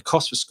 And the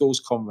cost for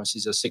schools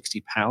conferences are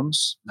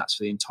 £60. That's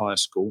for the entire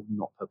school,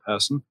 not per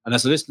person. And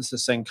as a listener to the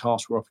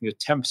Sendcast, we're offering you a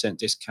 10%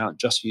 discount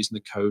just using the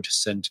code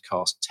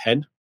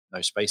SENDCAST10,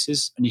 no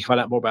spaces. And you can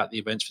find out more about the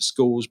events for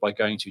schools by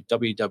going to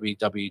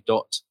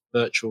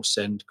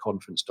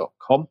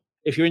www.virtualsendconference.com.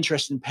 If you're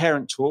interested in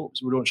Parent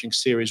Talks, we're launching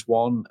Series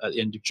 1 at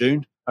the end of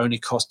June. Only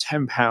costs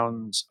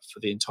 £10 for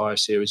the entire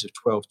series of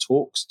 12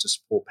 talks to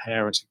support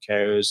parents and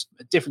carers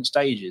at different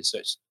stages. So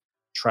it's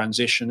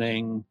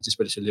transitioning,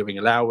 disability living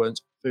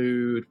allowance,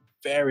 food,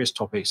 various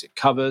topics it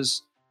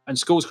covers. And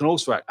schools can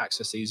also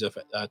access these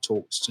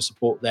talks to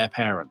support their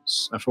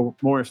parents. And for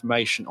more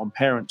information on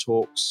Parent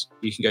Talks,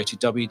 you can go to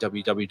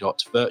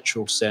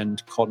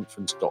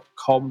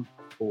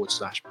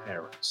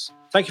www.virtualsendconference.com/parents.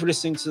 Thank you for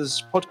listening to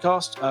this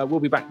podcast. We'll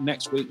be back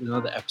next week with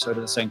another episode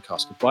of the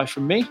Sendcast. Goodbye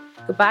from me.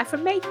 Goodbye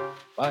from me.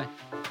 Bye.